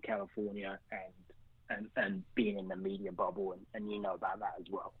 Southern California, and being in the media bubble, and you know about that as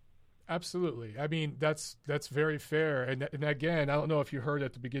well. Absolutely. I mean, that's very fair. And again, I don't know if you heard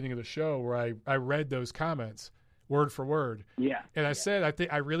at the beginning of the show where I read those comments word for word. Yeah. And I said,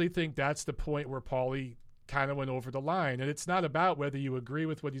 I really think that's the point where Paulie kind of went over the line. And it's not about whether you agree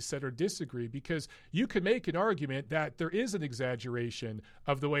with what he said or disagree, because you could make an argument that there is an exaggeration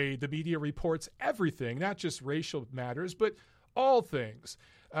of the way the media reports everything, not just racial matters, but all things.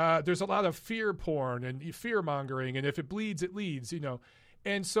 There's a lot of fear porn and fear mongering, and if it bleeds, it leads, you know.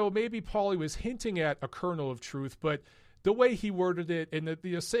 And so maybe Paulie was hinting at a kernel of truth, but the way he worded it and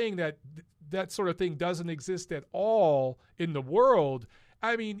saying that that sort of thing doesn't exist at all in the world,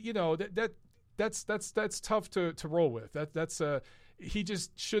 I mean, you know, that's tough to roll with. He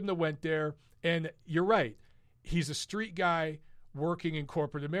just shouldn't have went there. And you're right. He's a street guy working in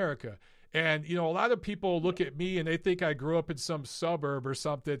corporate America. And, you know, a lot of people look at me and they think I grew up in some suburb or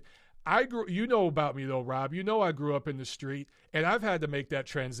something. You know about me though, Rob. You know I grew up in the street, and I've had to make that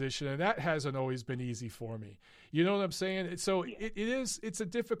transition, and that hasn't always been easy for me. You know what I'm saying? So it's a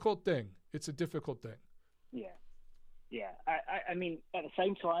difficult thing. It's a difficult thing. Yeah. I mean, at the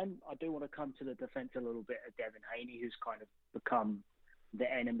same time, I do want to come to the defense a little bit of Devin Haney, who's kind of become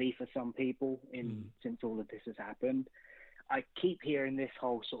the enemy for some people since all of this has happened. I keep hearing this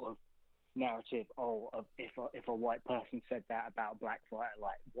whole sort of narrative, if a white person said that about a black fighter,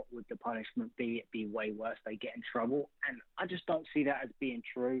 like, what would the punishment be? It'd be way worse. They get in trouble. And I just don't see that as being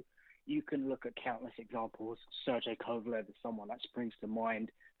true. You can look at countless examples. Sergey Kovalev is someone that springs to mind,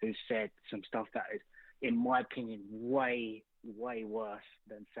 who said some stuff that is, in my opinion, way, way worse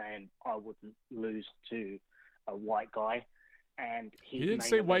than saying I wouldn't lose to a white guy. And he didn't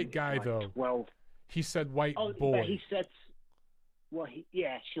say white guy, like, though. 12. He said white boy. But he said, well,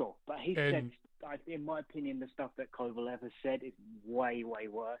 yeah, sure. But he said, in my opinion, the stuff that Kovalev has said is way, way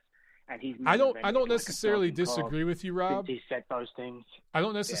worse. And he's I don't necessarily disagree with you, Rob. He said those things. I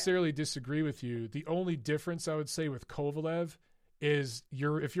don't necessarily disagree with you. The only difference I would say with Kovalev is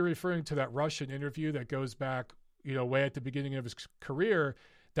if you're referring to that Russian interview that goes back, you know, way at the beginning of his career,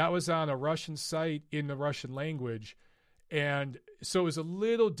 that was on a Russian site in the Russian language. And so it was a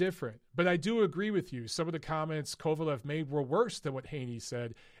little different. But I do agree with you. Some of the comments Kovalev made were worse than what Haney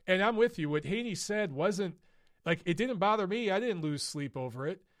said. And I'm with you. What Haney said wasn't, like, it didn't bother me. I didn't lose sleep over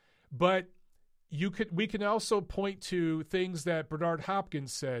it. But we can also point to things that Bernard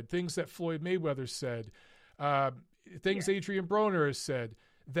Hopkins said, things that Floyd Mayweather said, things Adrian Broner has said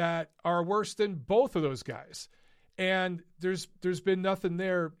that are worse than both of those guys. And there's been nothing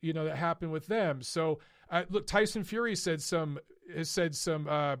there, you know, that happened with them. So look, Tyson Fury has said some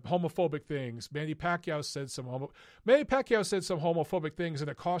homophobic things. Manny Pacquiao said some homophobic things, and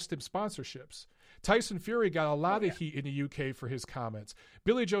it cost him sponsorships. Tyson Fury got a lot of heat in the UK for his comments.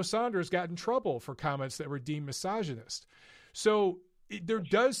 Billy Joe Saunders got in trouble for comments that were deemed misogynist. So there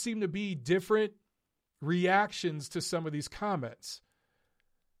does seem to be different reactions to some of these comments.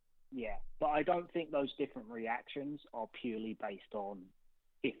 Yeah, but I don't think those different reactions are purely based on,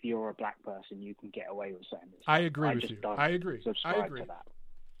 if you're a black person, you can get away with saying this. I agree with you. I agree. Subscribe to that.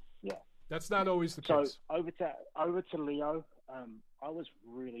 Yeah. That's not always the case. So over to Leo. I was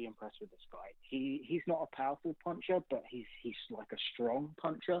really impressed with this guy. He's not a powerful puncher, but he's like a strong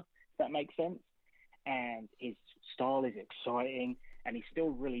puncher, if that makes sense. And his style is exciting, and he's still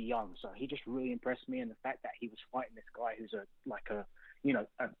really young. So he just really impressed me. And the fact that he was fighting this guy who's a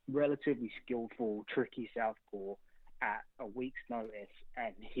relatively skillful, tricky southpaw at a week's notice,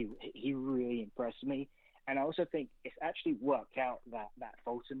 and he really impressed me. And I also think it's actually worked out that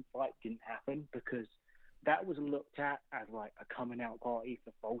Fulton fight didn't happen, because that was looked at as like a coming out party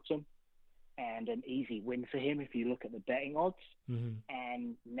for Fulton and an easy win for him if you look at the betting odds. Mm-hmm.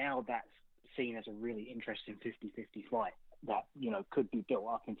 And now that's seen as a really interesting 50-50 fight that, you know, could be built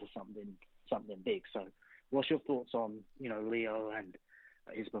up into something big. So what's your thoughts on, you know, Leo and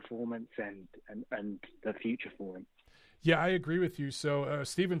his performance and the future for him? Yeah, I agree with you. So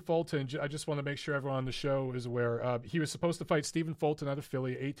Stephen Fulton, I just want to make sure everyone on the show is aware. He was supposed to fight Stephen Fulton out of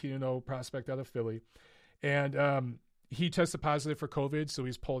Philly, 18-0 prospect out of Philly. And he tested positive for COVID, so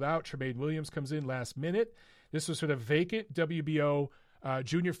he's pulled out. Tremaine Williams comes in last minute. This was for the vacant WBO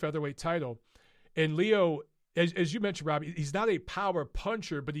junior featherweight title. And Leo, as you mentioned, Rob, he's not a power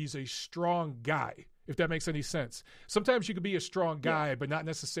puncher, but he's a strong guy, if that makes any sense. Sometimes you could be a strong guy, but not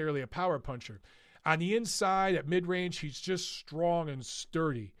necessarily a power puncher. On the inside, at mid-range, he's just strong and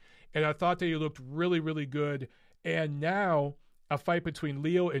sturdy. And I thought that he looked really, really good. And now a fight between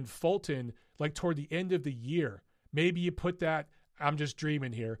Leo and Fulton, like toward the end of the year. Maybe you put that, I'm just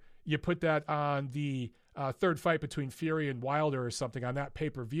dreaming here, you put that on the third fight between Fury and Wilder or something on that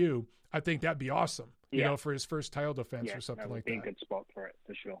pay-per-view. I think that'd be awesome, you know, for his first title defense or something like that. That would be a good spot for it,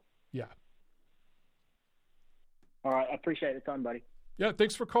 for sure. Yeah. All right, I appreciate the time, buddy. Yeah,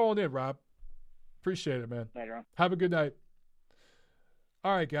 thanks for calling in, Rob. Appreciate it, man. Later on. Have a good night.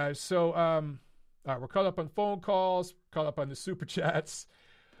 All right, guys. So, all right, we're caught up on phone calls, caught up on the super chats.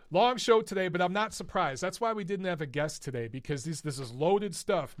 Long show today, but I'm not surprised. That's why we didn't have a guest today, because this is loaded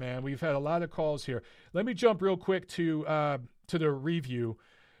stuff, man. We've had a lot of calls here. Let me jump real quick to the review.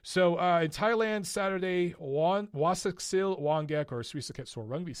 So in Thailand, Saturday, Wasaksil Wangek, or Srisaket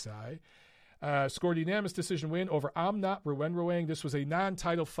Sorungvisai, scored a unanimous decision win over Amnat Ruwenroeng. This was a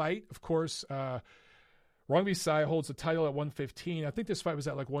non-title fight. Of course, Rungvisai holds the title at 115. I think this fight was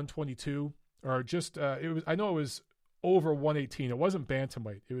at like 122, or just it was. I know it was over 118. It wasn't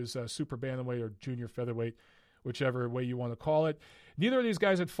bantamweight. It was super bantamweight or junior featherweight, whichever way you want to call it. Neither of these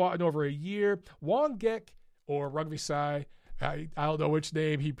guys had fought in over a year. Wangek or Rungvisai, I don't know which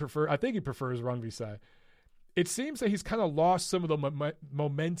name he prefers. I think he prefers Rungvisai. It seems that he's kind of lost some of the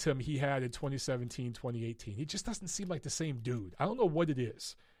momentum he had in 2017, 2018. He just doesn't seem like the same dude. I don't know what it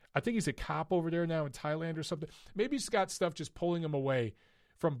is. I think he's a cop over there now in Thailand or something. Maybe he's got stuff just pulling him away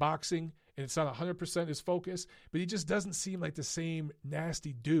from boxing, and it's not 100% his focus, but he just doesn't seem like the same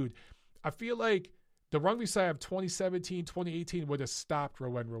nasty dude. I feel like the Rungvisai of 2017, 2018 would have stopped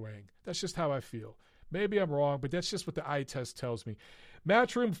Ruwenroeng. That's just how I feel. Maybe I'm wrong, but that's just what the eye test tells me.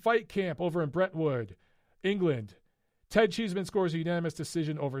 Matchroom Fight Camp over in Brentwood, England. Ted Cheeseman scores a unanimous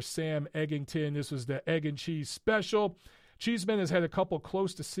decision over Sam Eggington. This was the Egg and Cheese special. Cheeseman has had a couple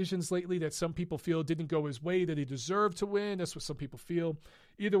close decisions lately that some people feel didn't go his way, that he deserved to win. That's what some people feel.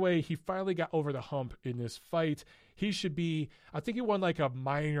 Either way, he finally got over the hump in this fight. He should be, I think he won like a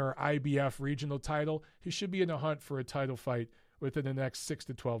minor IBF regional title. He should be in the hunt for a title fight within the next 6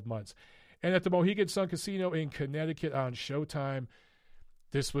 to 12 months. And at the Mohegan Sun Casino in Connecticut on Showtime,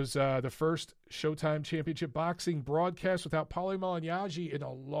 this was the first Showtime Championship Boxing broadcast without Paulie Malignaggi in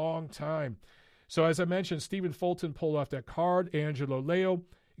a long time. So as I mentioned, Stephen Fulton pulled off that card. Angelo Leo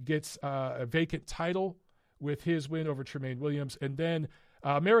gets a vacant title with his win over Tremaine Williams. And then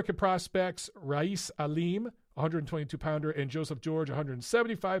American prospects Rais Alim, 122-pounder, and Joseph George,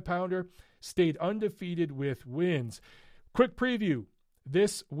 175-pounder, stayed undefeated with wins. Quick preview.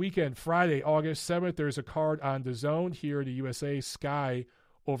 This weekend, Friday, August 7th, there's a card on DAZN here in the USA, Sky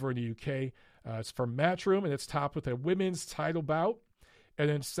over in the UK. It's from Matchroom, and it's topped with a women's title bout. And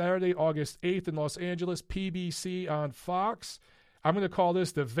then Saturday, August 8th in Los Angeles, PBC on Fox. I'm going to call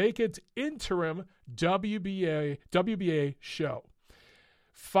this the vacant interim WBA show.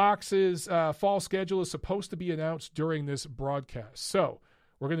 Fox's fall schedule is supposed to be announced during this broadcast. So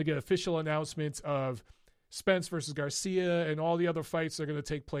we're going to get official announcements of Spence versus Garcia and all the other fights that are going to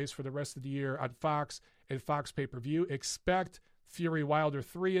take place for the rest of the year on Fox and Fox pay-per-view. Expect Fury Wilder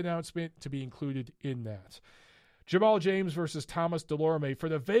 3 announcement to be included in that. Jamal James versus Thomas Delorme for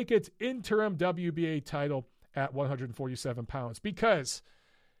the vacant interim WBA title at 147 pounds. Because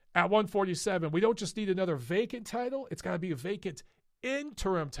at 147, we don't just need another vacant title. It's got to be a vacant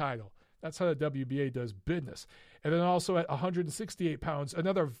interim title. That's how the WBA does business. And then also at 168 pounds,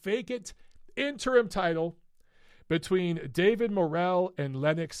 another vacant interim title between David Morrell and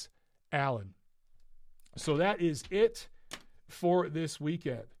Lennox Allen. So that is it for this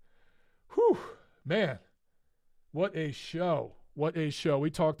weekend. Whew, man, what a show. What a show. We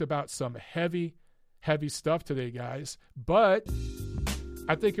talked about some heavy, heavy stuff today, guys, but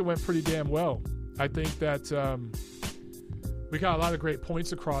I think it went pretty damn well. I think that we got a lot of great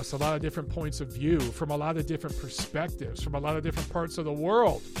points across, a lot of different points of view from a lot of different perspectives, from a lot of different parts of the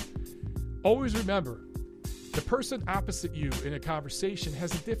world. Always remember, the person opposite you in a conversation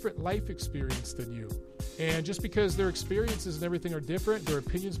has a different life experience than you. And just because their experiences and everything are different, their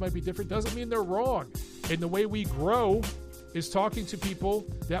opinions might be different, doesn't mean they're wrong. And the way we grow is talking to people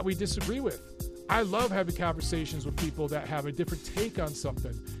that we disagree with. I love having conversations with people that have a different take on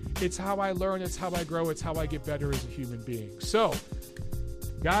something. It's how I learn, it's how I grow, it's how I get better as a human being. So,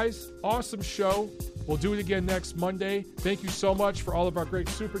 guys, awesome show. We'll do it again next Monday. Thank you so much for all of our great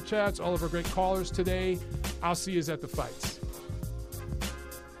super chats, all of our great callers today. I'll see you at the fights.